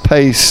fast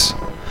pace.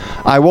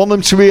 I want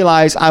them to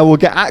realise I will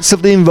get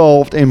actively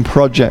involved in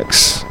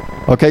projects.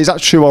 Okay, is that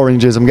true,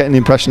 Oranges? I'm getting the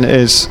impression it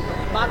is.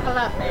 Buckle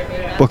up,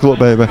 baby. Buckle up,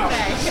 baby.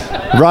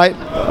 Right,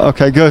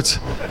 okay, good.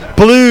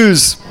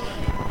 Blues.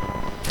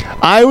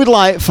 I would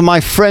like for my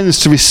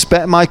friends to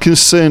respect my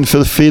concern for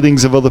the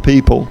feelings of other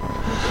people.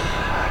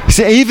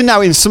 See, even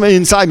now something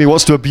inside me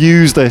wants to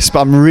abuse this,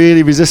 but I'm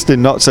really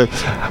resisting not to.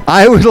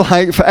 I would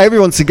like for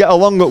everyone to get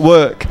along at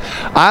work.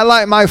 I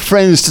like my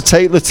friends to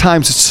take the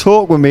time to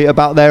talk with me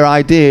about their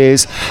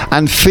ideas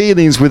and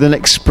feelings with an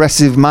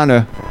expressive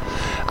manner.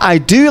 I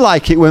do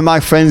like it when my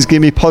friends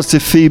give me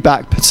positive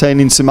feedback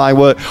pertaining to my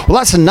work. Well,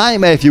 that's a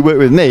nightmare if you work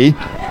with me,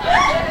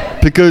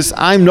 because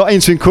I'm not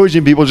into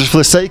encouraging people just for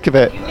the sake of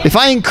it. If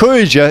I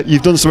encourage you,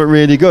 you've done something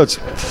really good.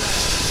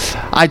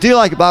 I do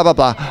like blah, blah,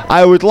 blah.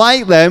 I would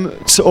like them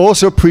to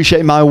also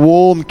appreciate my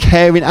warm,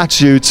 caring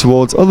attitude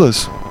towards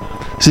others.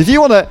 So if you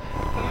want to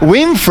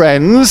win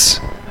friends,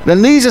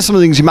 then these are some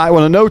of the things you might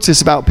want to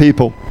notice about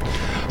people.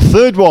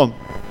 Third one.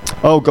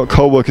 Oh, got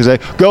co-workers here.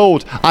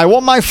 Gold. I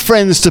want my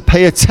friends to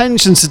pay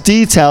attention to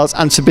details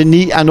and to be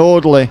neat and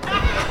orderly.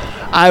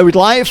 I would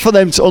like for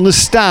them to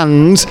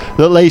understand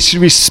that they should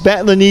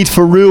respect the need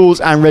for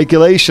rules and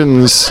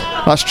regulations.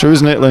 That's true,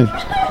 isn't it, Lynn?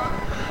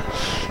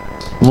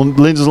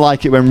 Lynn doesn't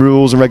like it when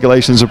rules and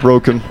regulations are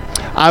broken.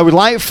 I would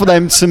like for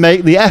them to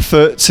make the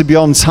effort to be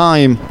on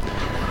time.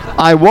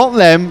 I want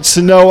them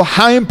to know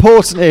how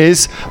important it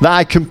is that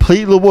I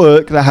complete the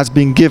work that has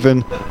been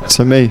given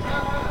to me.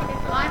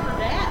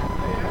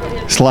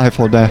 It's life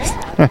or death.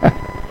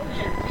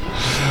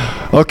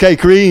 Okay,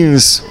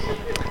 greens.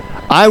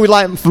 I would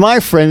like for my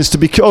friends to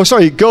be... Oh,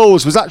 sorry,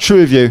 golds. Was that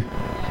true of you?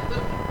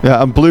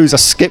 Yeah, and blues, I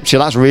skipped you.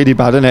 That's really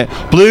bad, isn't it?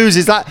 Blues,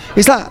 is that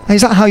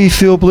how you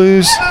feel,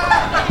 blues?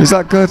 Is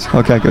that good?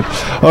 Okay, good.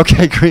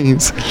 Okay,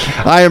 greens.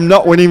 I am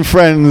not winning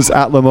friends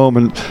at the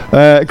moment.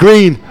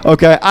 Green.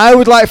 Okay, I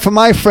would like for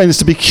my friends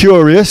to be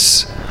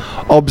curious,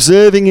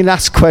 observing and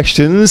ask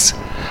questions.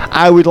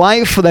 I would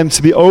like for them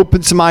to be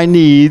open to my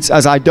needs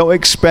as I don't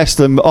express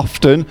them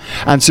often,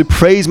 and to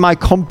praise my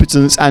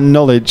competence and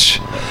knowledge.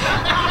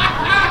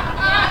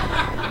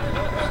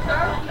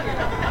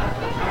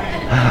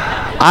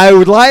 I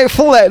would like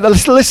for them,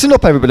 listen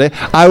up everybody,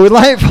 I would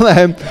like for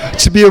them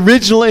to be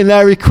original in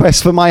their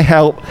request for my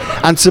help,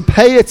 and to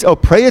pay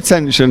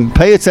attention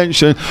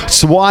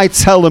to what I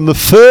tell them the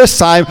first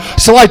time,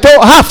 so I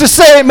don't have to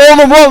say it more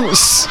than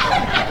once.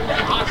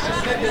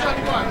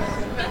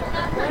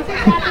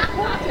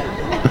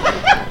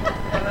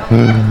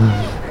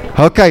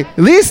 Okay,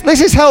 this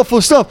is helpful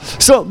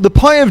stuff. So the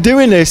point of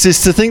doing this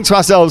is to think to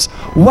ourselves,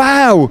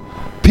 wow,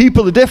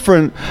 people are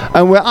different,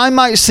 and where I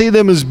might see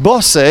them as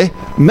bossy,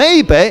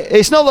 maybe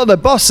it's not that they're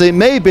bossy,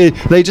 maybe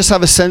they just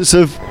have a sense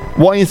of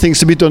wanting things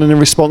to be done in a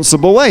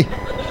responsible way.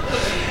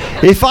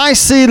 If I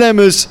see them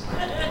as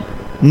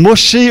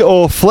mushy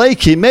or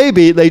flaky,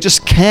 maybe they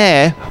just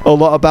care a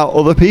lot about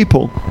other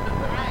people.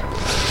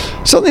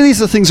 So I think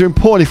these are things that are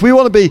important. If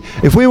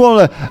we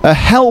want to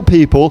help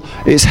people,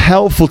 it's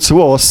helpful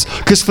to us.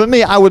 Because for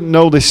me, I wouldn't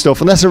know this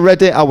stuff. Unless I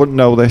read it, I wouldn't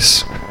know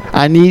this.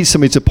 I need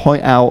somebody to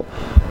point out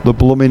the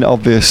blooming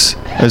obvious,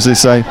 as they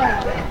say.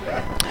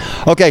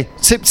 Okay,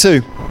 tip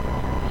 2.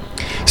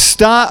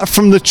 Start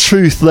from the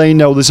truth they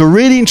know. There's a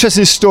really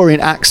interesting story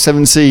in Acts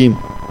 17.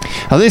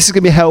 And this is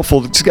going to be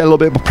helpful to get a little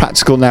bit more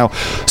practical now.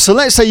 So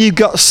let's say you've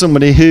got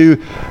somebody who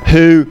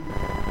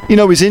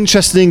is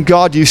interested in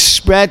God. You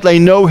spread, they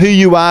know who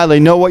you are, they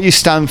know what you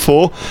stand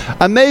for,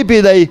 and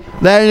maybe they're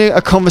in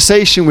a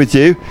conversation with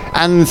you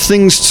and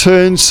things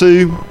turn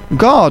to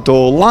God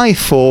or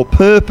life or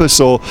purpose,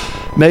 or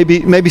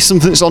maybe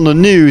something that's on the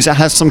news that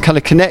has some kind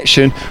of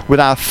connection with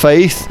our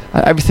faith.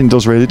 Everything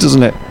does, really,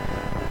 doesn't it?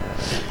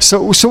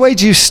 So where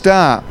do you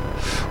start?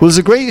 Well, there's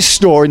a great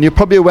story, and you're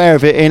probably aware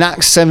of it, in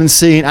Acts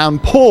 17,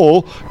 and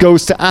Paul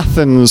goes to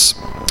Athens.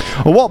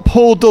 And what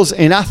Paul does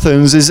in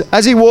Athens is,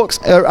 as he walks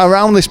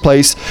around this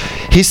place,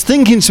 he's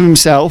thinking to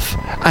himself,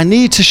 I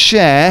need to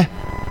share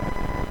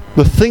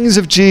the things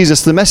of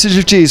Jesus, the message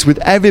of Jesus, with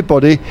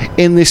everybody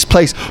in this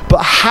place.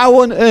 But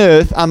how on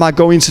earth am I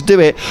going to do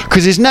it?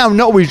 Because he's now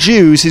not with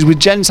Jews, he's with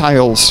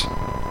Gentiles.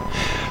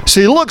 So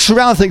he looks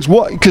around and thinks,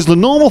 what? Because the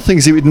normal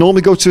things, he would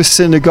normally go to a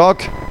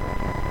synagogue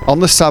on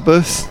the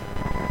Sabbath.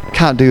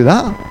 Can't do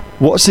that.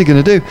 What's he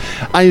going to do?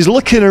 And he's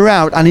looking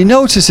around and he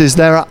notices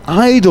there are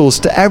idols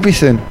to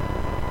everything.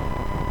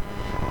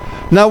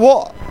 Now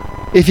what,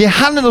 if you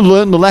hadn't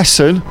learned the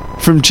lesson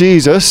from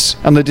Jesus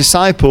and the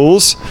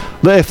disciples,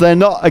 that if they're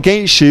not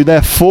against you,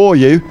 they're for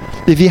you.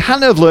 If you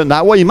hadn't have learned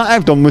that, what you might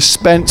have done was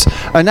spent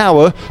an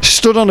hour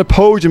stood on a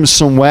podium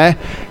somewhere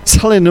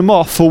telling them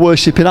off for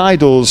worshipping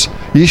idols.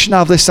 You shouldn't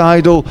have this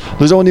idol.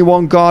 There's only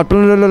one God.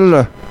 Blah, blah, blah,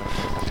 blah.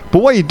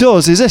 But what he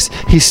does is this.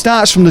 He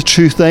starts from the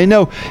truth they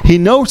know. He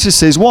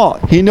notices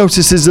what? He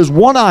notices there's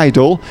one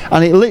idol,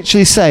 and it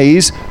literally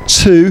says,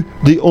 to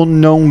the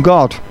unknown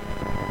God.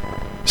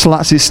 So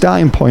that's his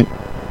starting point.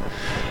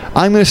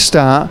 I'm going to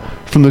start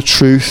from the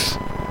truth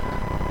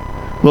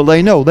that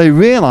they know. They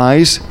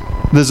realise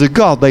there's a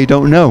God they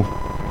don't know.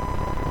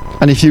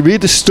 And if you read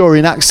the story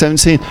in Acts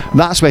 17,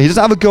 that's where he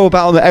doesn't have a go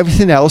about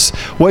everything else.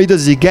 What he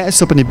does is he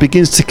gets up and he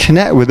begins to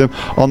connect with them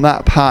on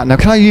that part. Now,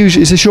 can I use,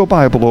 is this your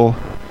Bible or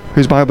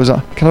whose Bible is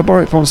that? Can I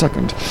borrow it for 1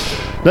 second?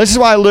 Now, this is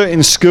what I learnt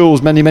in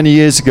schools many, many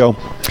years ago.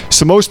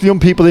 So most of the young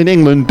people in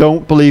England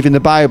don't believe in the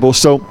Bible.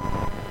 So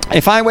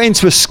if I went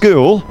into a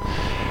school,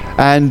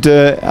 and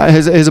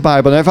here's a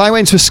Bible. Now, if I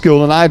went to a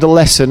school and I had a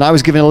lesson, I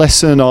was giving a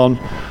lesson on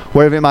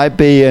wherever it might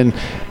be, and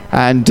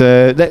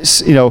let's,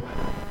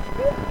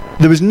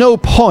 there was no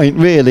point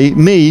really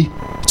me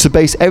to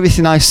base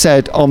everything I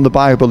said on the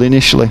Bible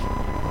initially.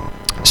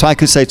 So I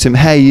could say to him,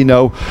 hey,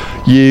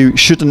 you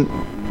shouldn't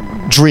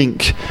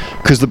drink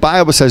because the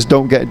Bible says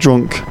don't get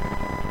drunk.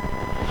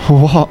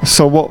 What?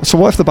 So what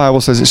if the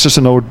Bible says it's just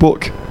an old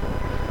book?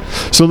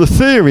 So the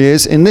theory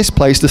is, in this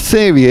place, the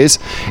theory is,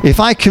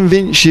 if I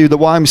convince you that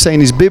what I'm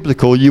saying is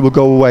biblical, you will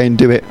go away and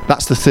do it.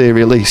 That's the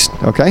theory, at least,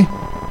 okay?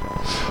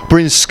 But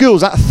in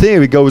schools, that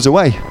theory goes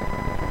away,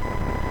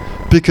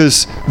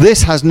 because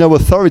this has no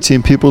authority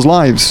in people's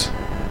lives.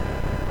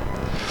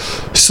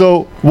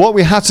 So what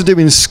we had to do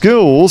in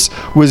schools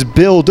was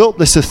build up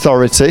this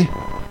authority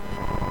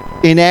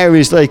in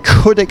areas they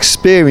could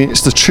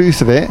experience the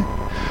truth of it.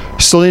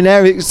 So in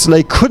areas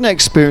they couldn't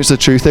experience the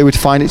truth, they would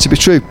find it to be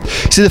true.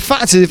 See, the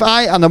fact is,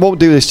 and I won't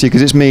do this to you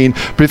because it's mean,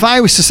 but if I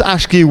was to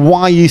ask you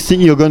why you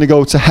think you're going to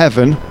go to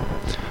heaven,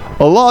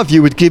 a lot of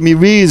you would give me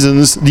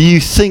reasons that you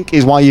think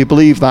is why you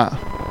believe that.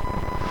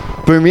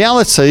 But in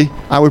reality,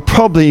 I would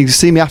probably, you can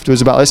see me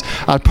afterwards about this,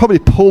 I'd probably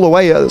pull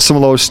away at some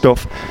of those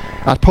stuff.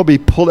 I'd probably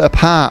pull it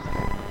apart.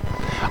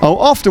 And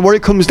often what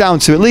it comes down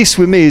to, at least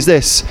with me, is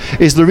this,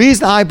 is the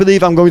reason I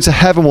believe I'm going to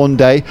heaven one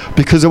day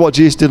because of what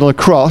Jesus did on the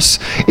cross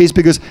is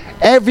because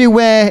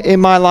everywhere in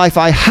my life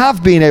I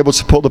have been able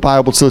to put the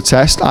Bible to the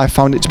test, I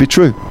found it to be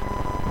true.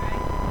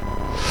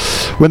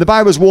 When the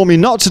Bible's warned me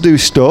not to do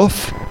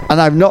stuff,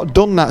 and I've not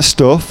done that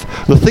stuff,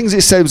 the things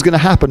it said was going to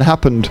happen,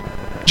 happened,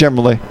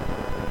 generally.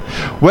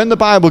 When the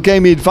Bible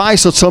gave me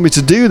advice or told me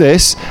to do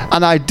this,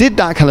 and I did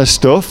that kind of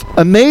stuff,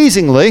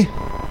 amazingly,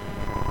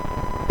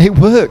 it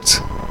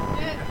worked.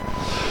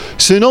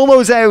 So in all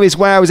those areas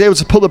where I was able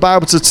to put the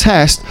Bible to the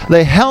test,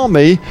 they helped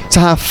me to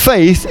have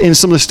faith in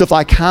some of the stuff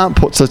I can't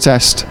put to the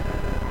test.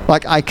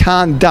 Like I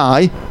can't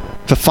die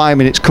for 5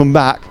 minutes, come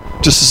back,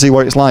 just to see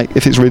what it's like,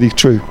 if it's really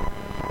true.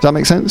 Does that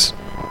make sense?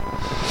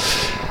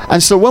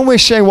 And so when we're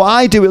sharing, what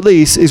I do at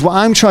least, is what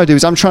I'm trying to do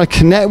is I'm trying to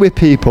connect with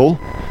people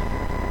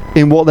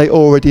in what they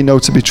already know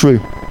to be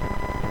true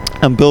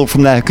and build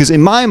from there, because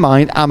in my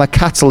mind I'm a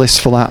catalyst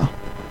for that.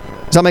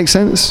 Does that make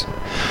sense?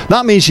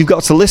 That means you've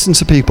got to listen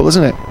to people,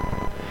 isn't it?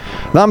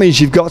 That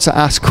means you've got to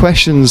ask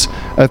questions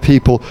of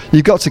people.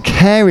 You've got to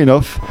care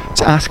enough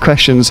to ask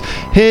questions.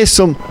 Here's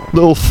some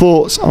little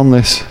thoughts on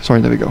this.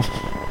 Sorry, there we go.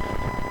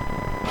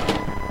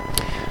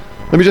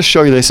 Let me just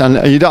show you this, and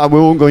we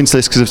won't go into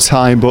this because of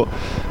time, but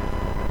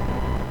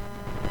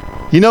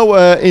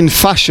in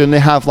fashion they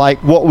have like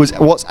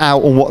what's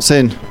out and what's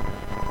in.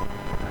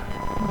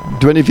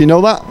 Do any of you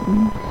know that?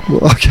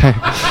 Okay.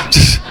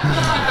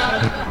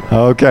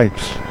 Okay.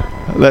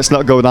 Let's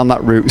not go down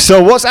that route.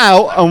 So what's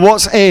out and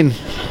what's in?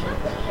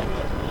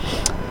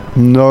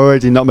 No,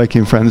 already not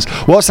making friends.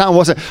 What's out and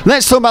what's in?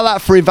 Let's talk about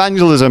that for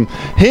evangelism.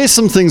 Here's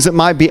some things that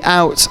might be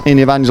out in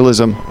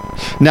evangelism.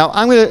 Now,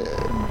 I'm going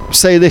to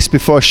say this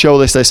before I show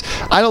this.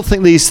 I don't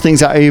think these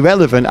things are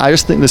irrelevant. I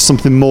just think there's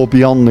something more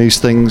beyond these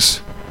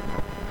things.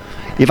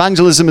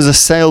 Evangelism is a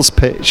sales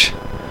pitch,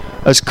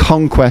 as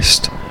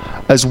conquest,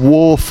 as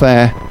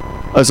warfare,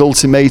 as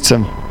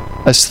ultimatum,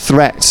 as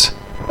threat,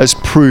 as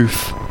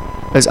proof,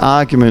 as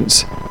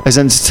argument, as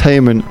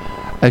entertainment,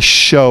 as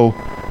show,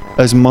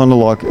 as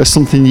monologue, as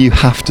something you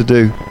have to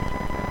do.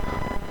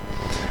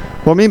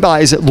 What I mean by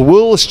that is that the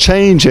world's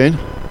changing,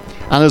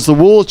 and as the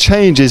world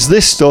changes,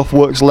 this stuff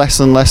works less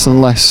and less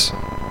and less.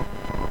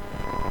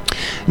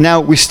 Now,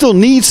 we still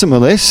need some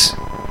of this.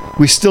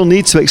 We still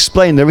need to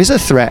explain there is a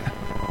threat.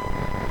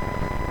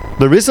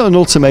 There is an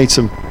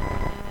ultimatum.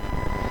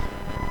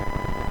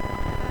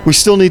 We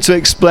still need to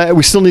explain,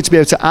 we still need to be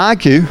able to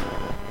argue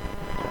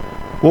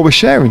what we're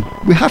sharing.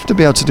 We have to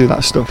be able to do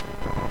that stuff.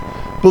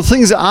 But the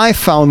things that I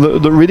found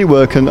that really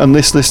work, and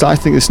this list, I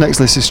think this next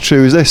list is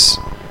true, is this.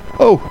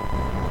 Oh,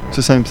 it's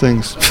the same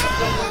things.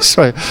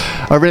 Sorry,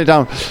 I've written it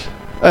down.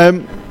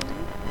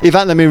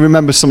 Let me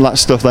remember some of that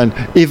stuff then.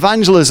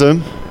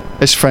 Evangelism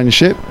is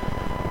friendship.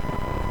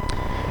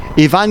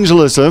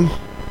 Evangelism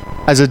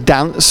as a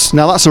dance.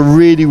 Now that's a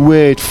really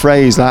weird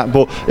phrase, that,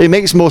 but it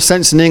makes more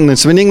sense in England.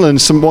 So in England,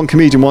 one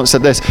comedian once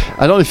said this.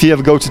 I don't know if you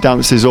ever go to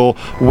dances or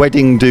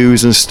wedding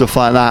do's and stuff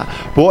like that,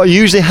 but what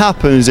usually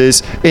happens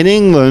is in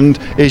England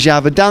is you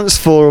have a dance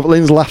floor.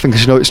 Lynn's laughing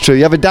because you know it's true.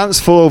 You have a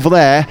dance floor over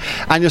there,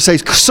 and you'll say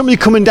somebody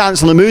come and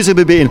dance, and the music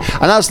will be beating,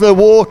 and as they're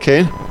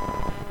walking,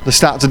 they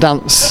start to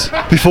dance.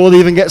 Before they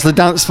even get to the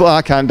dance floor,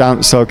 I can't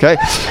dance, okay?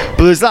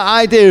 But there's that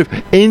idea of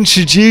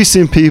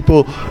introducing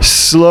people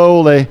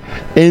slowly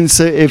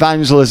into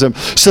evangelism.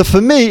 So for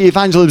me,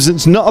 evangelism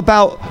is not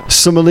about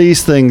some of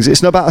these things.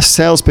 It's not about a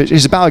sales pitch.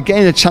 It's about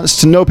getting a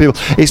chance to know people.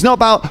 It's not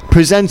about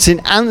presenting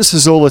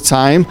answers all the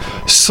time.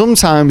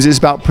 Sometimes it's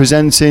about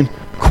presenting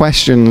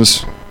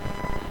questions.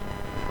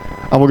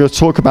 And we're going to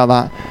talk about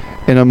that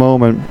in a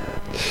moment.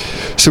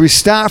 So we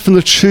start from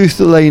the truth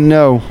that they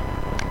know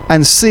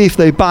and see if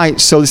they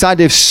bite. So this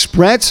idea of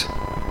spread,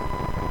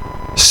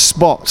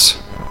 spot.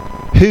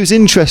 Who's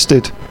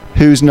interested?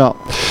 Who's not?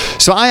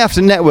 So I have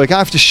to network. I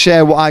have to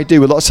share what I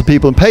do with lots of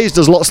people. And Paige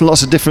does lots and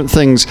lots of different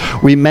things.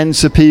 We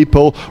mentor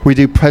people. We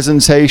do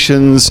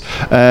presentations.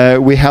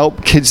 We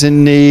help kids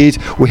in need.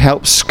 We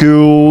help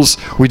schools.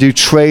 We do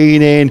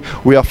training.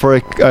 We offer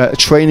a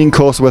training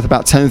course worth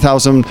about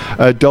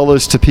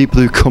 $10,000 to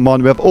people who come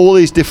on. We have all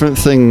these different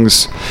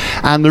things.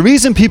 And the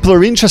reason people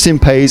are interested in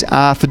Paige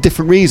are for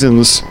different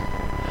reasons.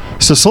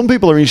 So some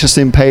people are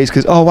interested in Paige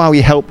because, oh wow,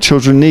 you help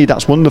children in need.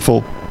 That's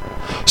wonderful.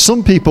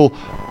 Some people,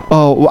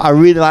 oh, I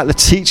really like the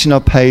teaching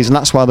of Paige, and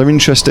that's why they're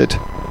interested.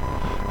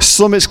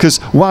 Some it's because,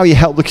 wow, you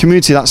help the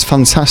community, that's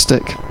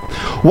fantastic.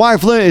 What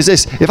I've learned is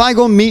this: if I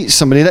go and meet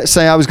somebody, let's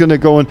say I was going to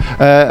go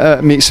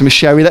and meet some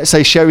Sherry, let's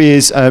say Sherry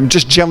is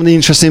just generally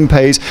interested in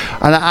Paige,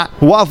 and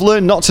what I've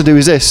learned not to do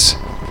is this: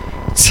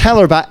 tell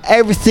her about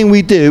everything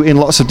we do in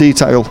lots of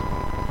detail.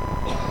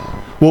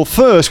 Well,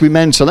 first we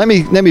mentor. Let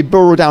me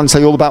burrow down and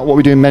tell you all about what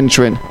we do in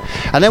mentoring.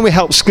 And then we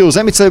help schools.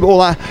 Let me tell you all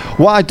that.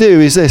 What I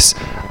do is this.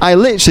 I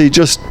literally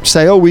just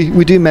say, oh,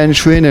 we do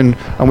mentoring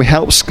and we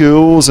help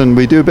schools and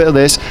we do a bit of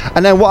this.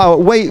 And then what I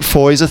wait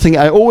for is a thing.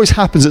 It always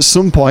happens at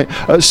some point.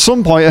 At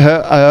some point,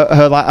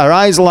 her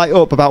eyes light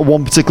up about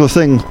one particular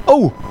thing.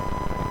 Oh,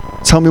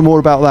 tell me more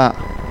about that.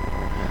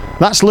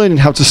 That's learning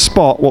how to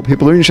spot what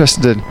people are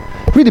interested in.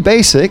 Really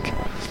basic,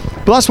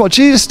 but that's what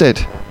Jesus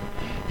did.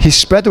 He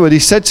spread the word. He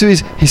said to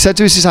his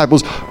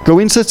disciples, go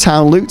into the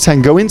town, Luke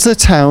 10, go into the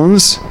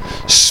towns,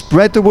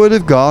 spread the word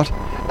of God,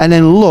 and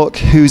then look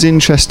who's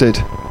interested.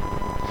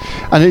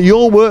 And at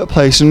your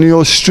workplace and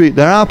your street,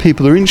 there are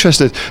people who are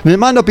interested. And they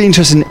might not be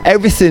interested in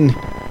everything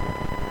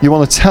you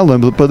want to tell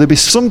them, but there'll be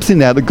something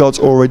there that God's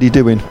already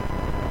doing.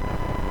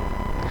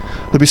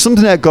 There'll be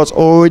something there that God's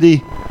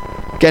already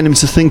getting them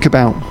to think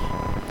about.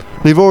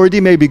 They've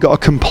already maybe got a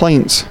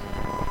complaint.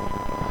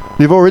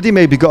 They've already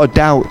maybe got a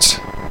doubt.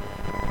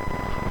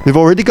 They've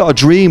already got a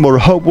dream or a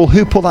hope. Well,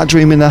 who put that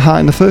dream in their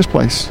heart in the first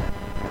place?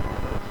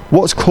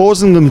 What's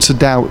causing them to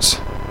doubt?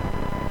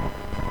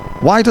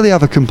 Why do they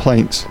have a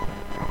complaint?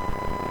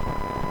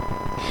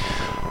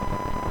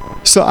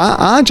 So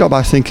our job,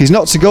 I think, is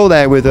not to go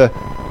there with a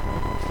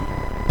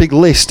big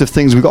list of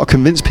things we've got to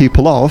convince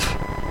people of.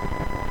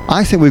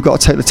 I think we've got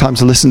to take the time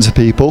to listen to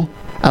people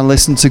and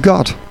listen to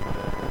God.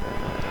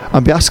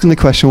 And be asking the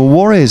question, well,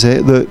 what is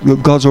it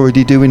that God's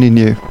already doing in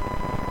you?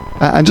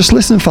 And just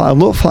listen for that and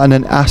look for that and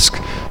then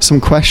ask some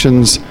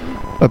questions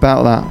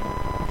about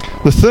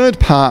that. The third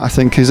part, I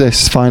think, is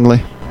this,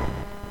 finally.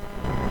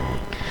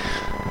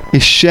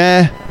 Is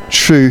share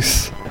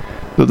truth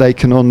that they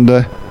can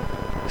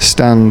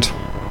understand.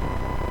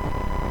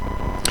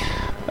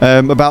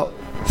 About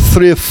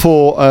 3 or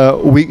 4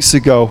 weeks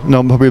ago,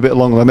 no, probably a bit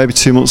longer, maybe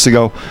 2 months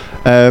ago,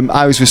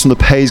 I was with some of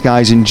the Paige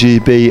guys in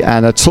GB,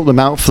 and I took them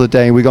out for the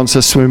day, and we'd gone to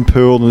a swimming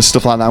pool and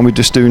stuff like that, and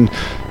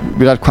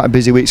we'd had quite a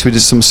busy week, so we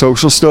did some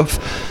social stuff.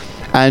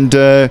 And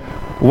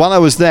while I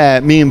was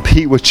there, me and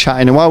Pete were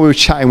chatting, and while we were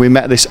chatting, we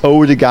met this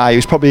older guy. He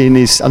was probably in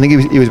his, I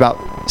think he was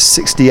about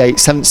 68,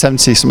 70,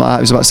 something like that.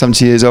 He was about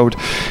 70 years old.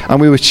 And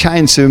we were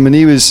chatting to him, and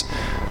he was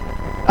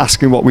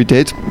asking what we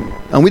did.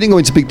 And we didn't go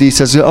into big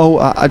details.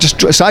 I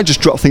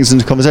just dropped things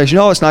into conversation.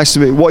 Oh, it's nice to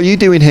meet you. What are you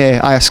doing here?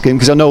 I asked him,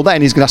 because I know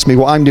then he's going to ask me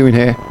what I'm doing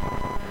here.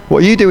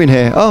 What are you doing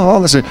here? Oh,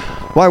 listen.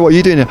 Why? What are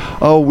you doing here?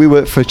 Oh, we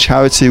work for a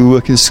charity. We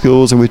work in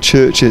schools and with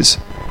churches.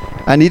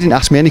 And he didn't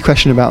ask me any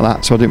question about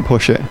that, so I didn't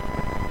push it.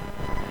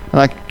 And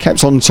I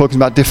kept on talking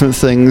about different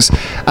things.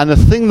 And the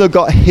thing that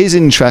got his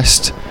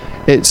interest,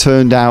 it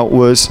turned out,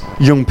 was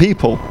young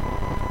people.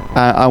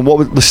 And what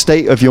was the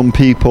state of young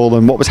people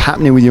and what was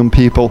happening with young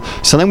people.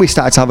 So then we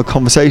started to have a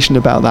conversation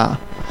about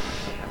that.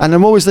 And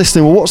I'm always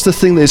listening, well, what's the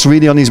thing that's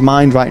really on his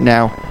mind right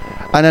now?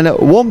 And then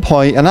at one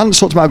point, and I hadn't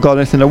talked about God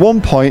or anything, at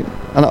one point,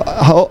 and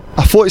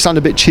I thought it sounded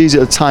a bit cheesy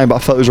at the time, but I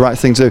felt it was the right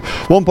thing to do.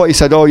 At one point he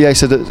said, oh yeah, he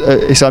said,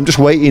 I'm just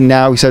waiting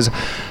now. He says,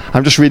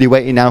 I'm just really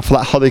waiting now for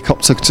that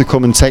helicopter to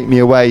come and take me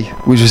away,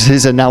 which was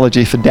his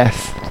analogy for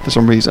death for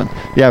some reason.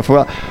 Yeah,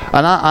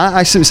 and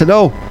I simply said,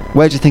 oh,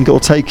 where do you think it'll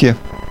take you?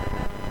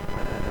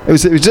 It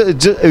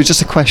was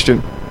just a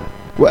question.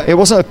 It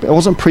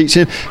wasn't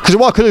preaching, because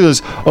what I could have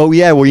was, oh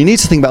yeah, well you need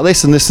to think about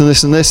this and this and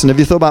this and this, and have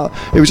you thought about?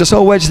 It was just,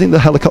 oh, where do you think the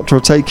helicopter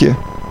will take you?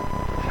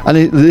 And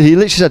he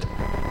literally said,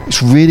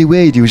 it's really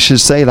weird you should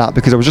say that,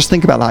 because I was just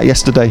thinking about that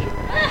yesterday.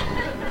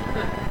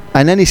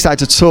 And then he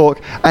started to talk,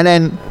 and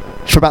then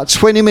for about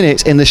 20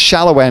 minutes in the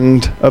shallow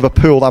end of a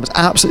pool that was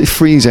absolutely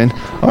freezing,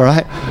 all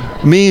right,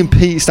 me and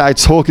Pete started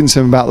talking to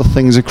him about the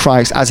things of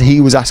Christ as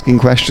he was asking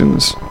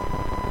questions.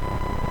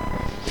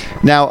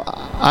 Now,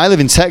 I live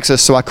in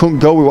Texas, so I couldn't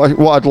go.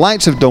 What I'd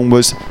like to have done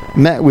was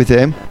met with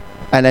him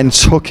and then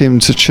took him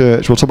to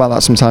church. We'll talk about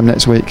that sometime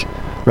next week,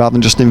 rather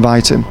than just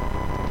invite him.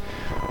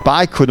 But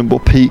I couldn't,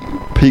 but Pete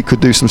could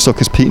do some stuff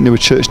because Pete knew a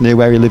church near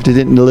where he lived. He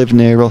didn't live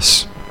near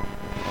us.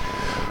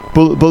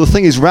 But the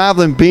thing is,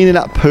 rather than being in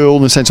that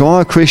pool and saying,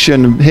 I'm a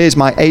Christian, here's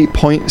my 8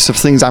 points of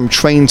things I'm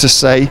trained to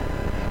say,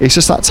 it's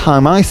just that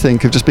time, I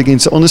think, of just beginning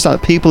to understand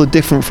that people are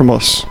different from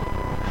us.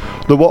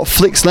 That what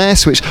flicks their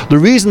switch, the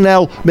reason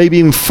they'll maybe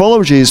even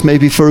follow Jesus,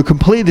 maybe for a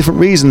completely different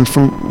reason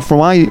from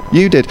why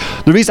you did.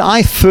 The reason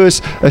I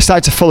first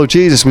started to follow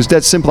Jesus was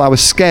dead simple. I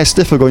was scared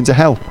stiff of going to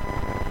hell.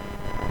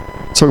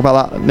 Talk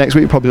about that next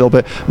week probably a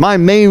little bit. My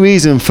main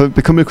reason for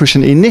becoming a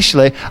Christian,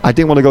 initially, I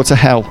didn't want to go to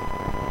hell.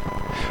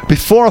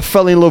 Before I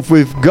fell in love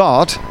with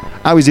God,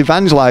 I was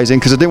evangelizing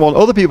because I didn't want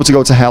other people to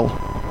go to hell.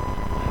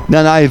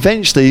 Then I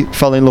eventually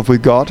fell in love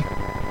with God.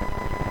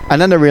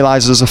 And then I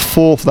realised there's a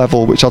fourth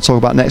level, which I'll talk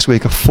about next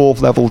week, a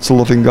fourth level to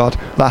loving God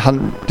that I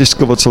hadn't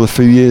discovered till a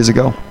few years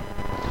ago.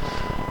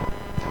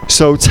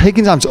 So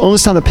taking time to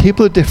understand that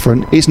people are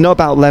different, it's not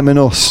about them and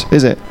us,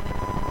 is it?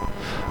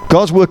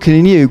 God's working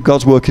in you,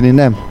 God's working in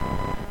them.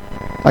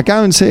 I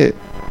guarantee it.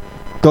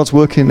 God's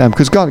working in them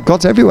because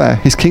God's everywhere.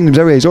 His kingdom's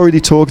everywhere. He's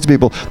already talking to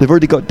people. They've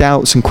already got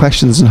doubts and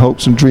questions and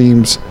hopes and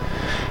dreams.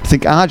 I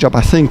think our job,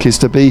 is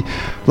to be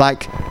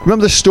like,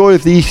 remember the story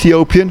of the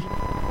Ethiopian?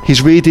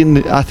 He's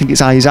reading, I think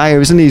it's Isaiah,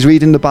 isn't he? He's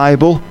reading the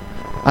Bible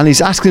and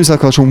he's asking himself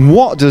the question,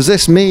 what does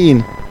this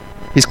mean?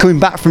 He's coming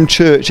back from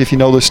church, if you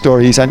know the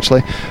story,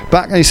 essentially.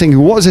 Back and he's thinking,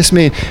 what does this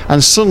mean?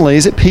 And suddenly,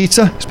 is it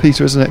Peter? It's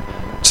Peter, isn't it?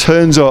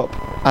 Turns up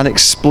and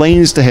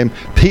explains to him.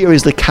 Peter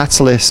is the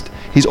catalyst.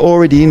 He's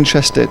already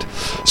interested.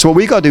 So what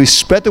we got to do is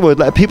spread the word,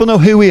 let people know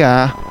who we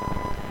are.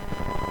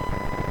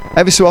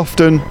 Every so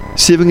often,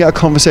 see if we can get a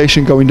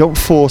conversation going. Don't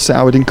force it.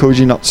 I would encourage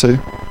you not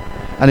to.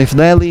 And if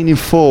they're leaning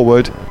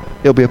forward,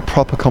 it'll be a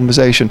proper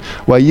conversation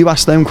where you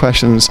ask them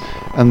questions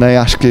and they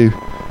ask you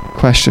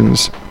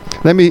questions.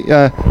 Let me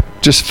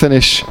just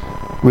finish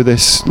with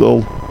this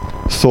little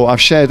thought.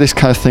 I've shared this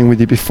kind of thing with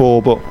you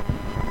before, but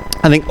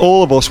I think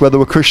all of us, whether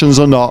we're Christians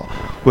or not,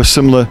 we're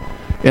similar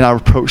in our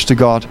approach to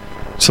God,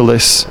 to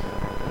this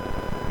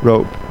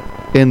rope,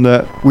 in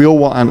that we all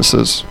want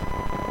answers.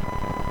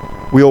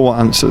 We all want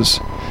answers.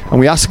 And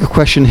we ask a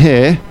question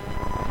here,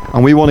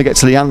 and we want to get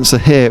to the answer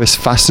here as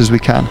fast as we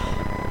can.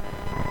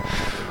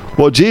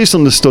 What Jesus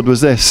understood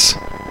was this.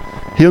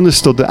 He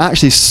understood that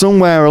actually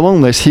somewhere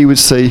along this he would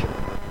see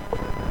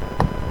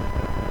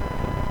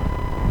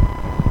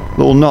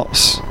little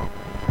knots.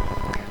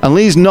 And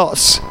these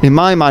knots, in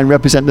my mind,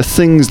 represent the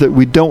things that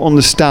we don't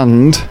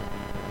understand,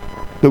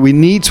 that we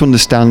need to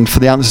understand for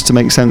the answers to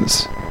make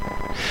sense.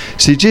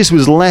 See, Jesus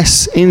was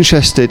less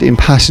interested in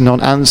passing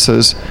on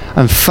answers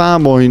and far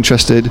more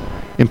interested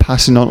in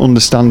passing on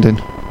understanding.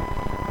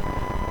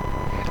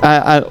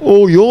 And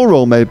all your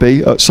role may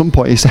be, at some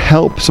point, is to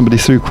help somebody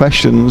through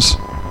questions,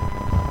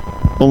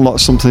 unlock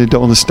something they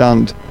don't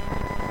understand.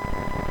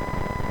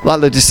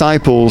 Like the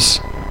disciples,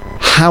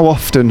 how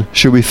often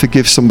should we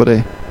forgive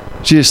somebody?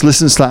 Jesus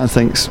listens to that and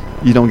thinks,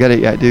 you don't get it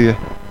yet, do you?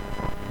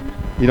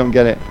 You don't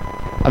get it.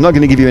 I'm not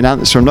going to give you an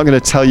answer. I'm not going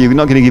to tell you, I'm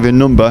not going to give you a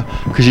number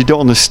because you don't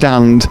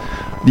understand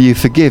that you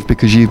forgive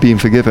because you've been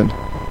forgiven.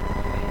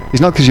 It's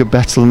not because you're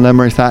better than them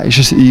or anything. It's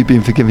just that you've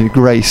been forgiven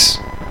grace.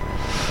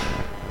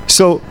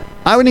 So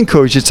I would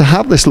encourage you to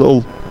have this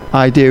little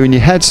idea in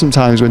your head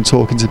sometimes when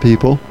talking to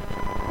people.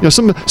 You know,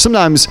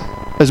 sometimes,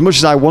 as much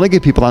as I want to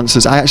give people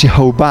answers, I actually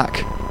hold back.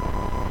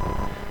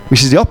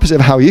 Which is the opposite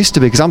of how I used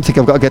to be, because I'm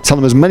thinking I've got to tell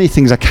them as many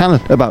things I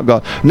can about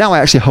God. Now I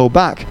actually hold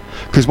back,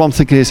 because what I'm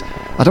thinking is,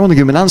 I don't want to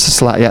give them an answer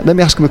to that yet. Let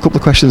me ask them a couple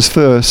of questions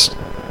first,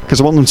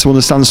 because I want them to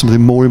understand something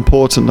more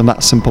important than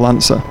that simple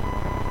answer.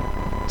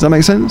 Does that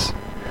make sense?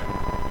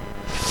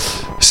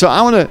 So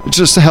I want to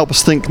just to help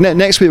us think.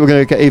 Next week we're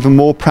going to get even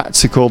more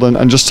practical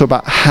and just talk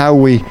about how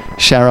we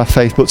share our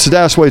faith. But today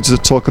I just wanted to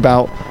talk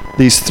about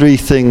these three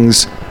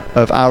things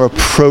of our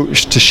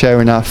approach to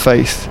sharing our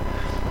faith.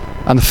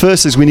 And the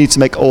first is we need to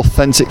make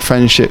authentic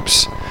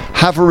friendships.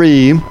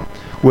 Havarim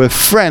were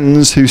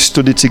friends who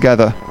studied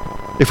together.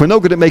 If we're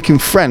not good at making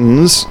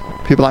friends,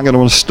 people aren't going to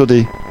want to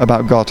study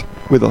about God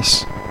with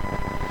us.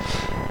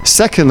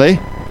 Secondly,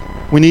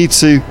 we need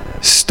to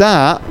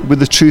start with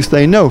the truth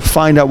they know.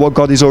 Find out what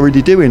God is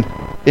already doing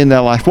in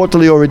their life. What do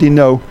they already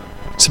know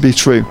to be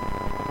true?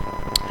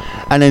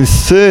 And then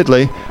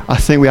thirdly, I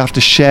think we have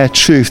to share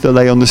truth that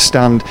they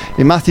understand.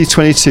 In Matthew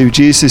 22,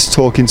 Jesus is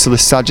talking to the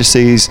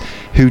Sadducees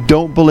who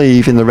don't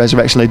believe in the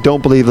resurrection. They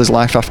don't believe there's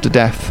life after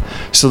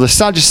death. So the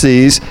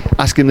Sadducees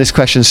ask him this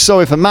question. So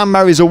if a man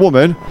marries a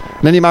woman,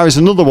 and then he marries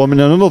another woman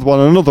and another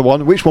one and another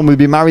one, which one would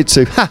he be married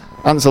to? Ha!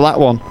 Answer that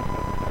one.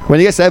 When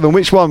he gets to heaven,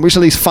 which one? Which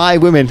of these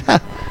 5 women?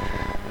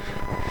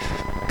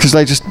 Because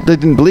they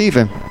didn't believe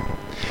him.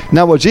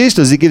 Now what Jesus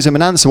does, he gives him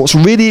an answer. What's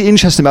really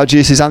interesting about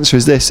Jesus' answer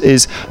is this,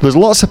 is there's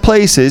lots of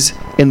places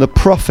in the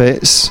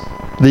prophets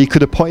that he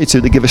could have pointed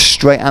to that give a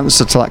straight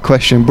answer to that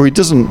question, but he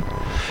doesn't.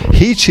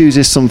 He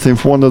chooses something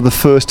from one of the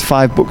first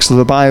 5 books of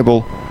the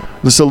Bible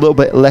just a little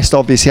bit less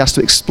obvious. He has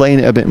to explain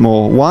it a bit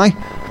more. Why?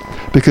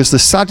 Because the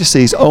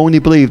Sadducees only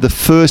believed the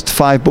first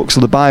 5 books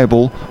of the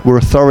Bible were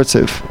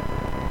authoritative.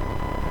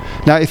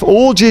 Now, if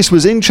all Jesus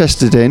was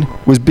interested in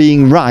was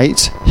being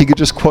right, he could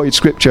just quote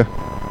scripture.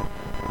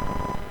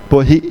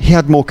 But he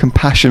had more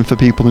compassion for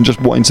people than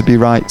just wanting to be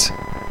right.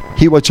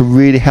 He wanted to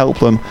really help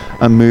them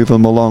and move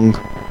them along.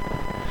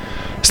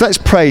 So let's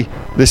pray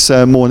this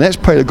morning. Let's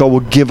pray that God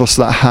will give us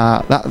that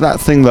heart, that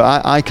thing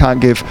that I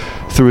can't give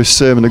through a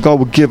sermon, that God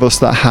will give us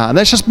that heart. And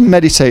let's just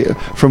meditate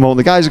for a moment.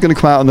 The guys are going to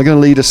come out and they're going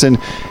to lead us in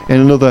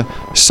another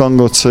song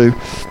or two.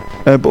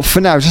 But for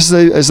now, just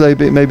as they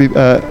maybe you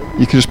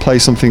can just play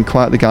something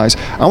quietly, guys.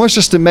 I want us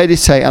just to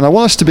meditate, and I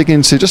want us to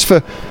begin to, just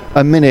for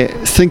a minute,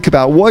 think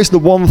about what is the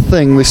one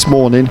thing this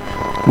morning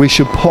we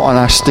should put on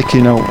our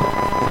sticky note.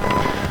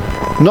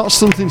 Not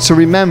something to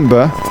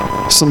remember,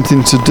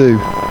 something to do.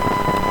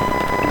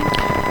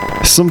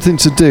 Something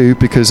to do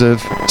because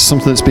of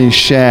something that's been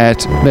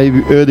shared,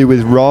 maybe early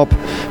with Rob,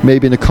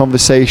 maybe in a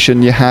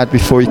conversation you had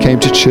before you came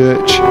to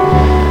church,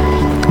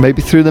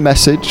 maybe through the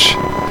message,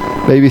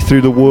 maybe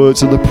through the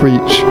words of the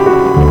preach.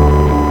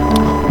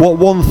 What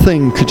one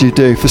thing could you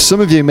do? For some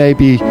of you,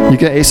 maybe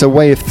it's a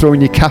way of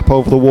throwing your cap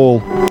over the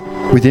wall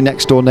with your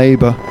next door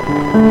neighbour.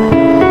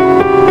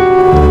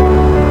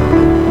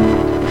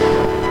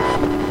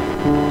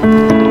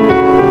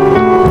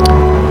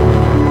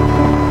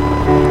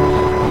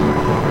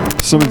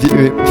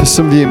 For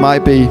some of you, it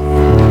might be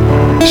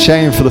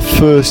sharing for the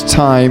first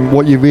time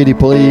what you really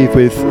believe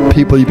with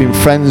people you've been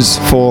friends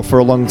for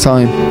a long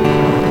time.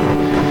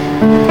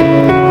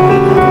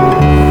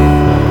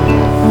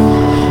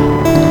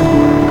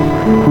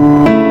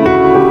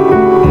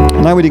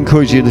 And I would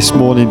encourage you this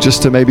morning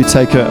just to maybe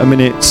take a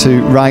minute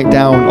to write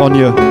down on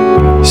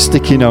your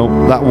sticky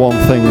note that one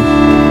thing.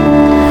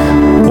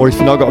 Or if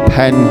you've not got a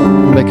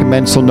pen, make a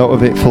mental note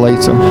of it for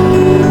later.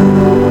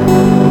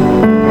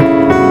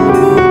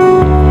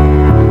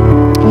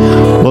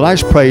 Well, I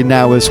just pray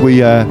now as we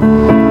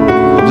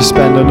just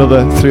spend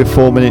another 3 or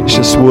 4 minutes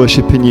just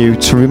worshipping you,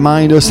 to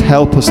remind us,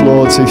 help us,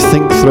 Lord, to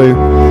think through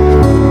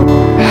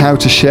how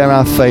to share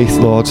our faith,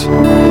 Lord.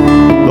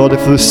 Lord,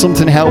 if there's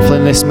something helpful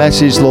in this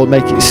message, Lord,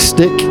 make it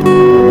stick.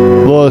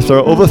 Lord, if there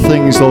are other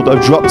things, Lord, that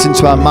have dropped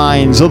into our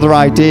minds, other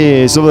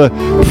ideas, other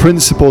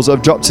principles that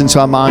have dropped into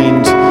our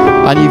mind,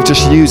 and you've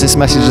just used this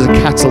message as a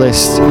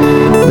catalyst,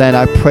 then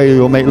I pray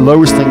you'll make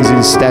those things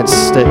instead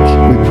stick,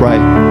 we pray.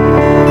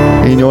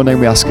 In your name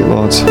we ask it,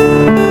 Lord.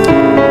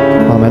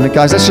 Amen. And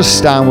guys, let's just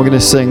stand. We're going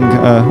to sing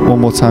one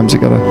more time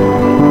together.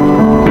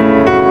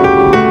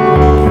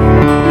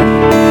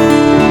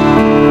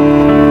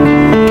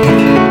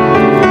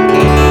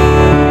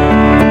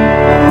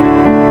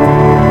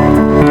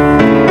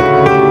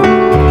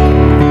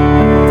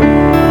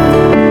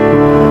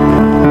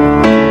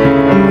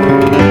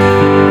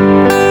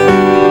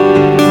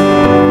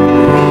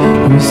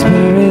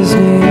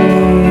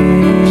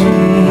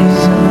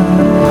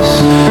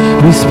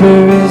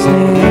 Whisper his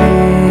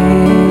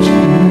name,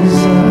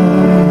 Jesus.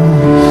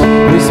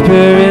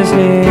 Whisper his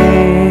name.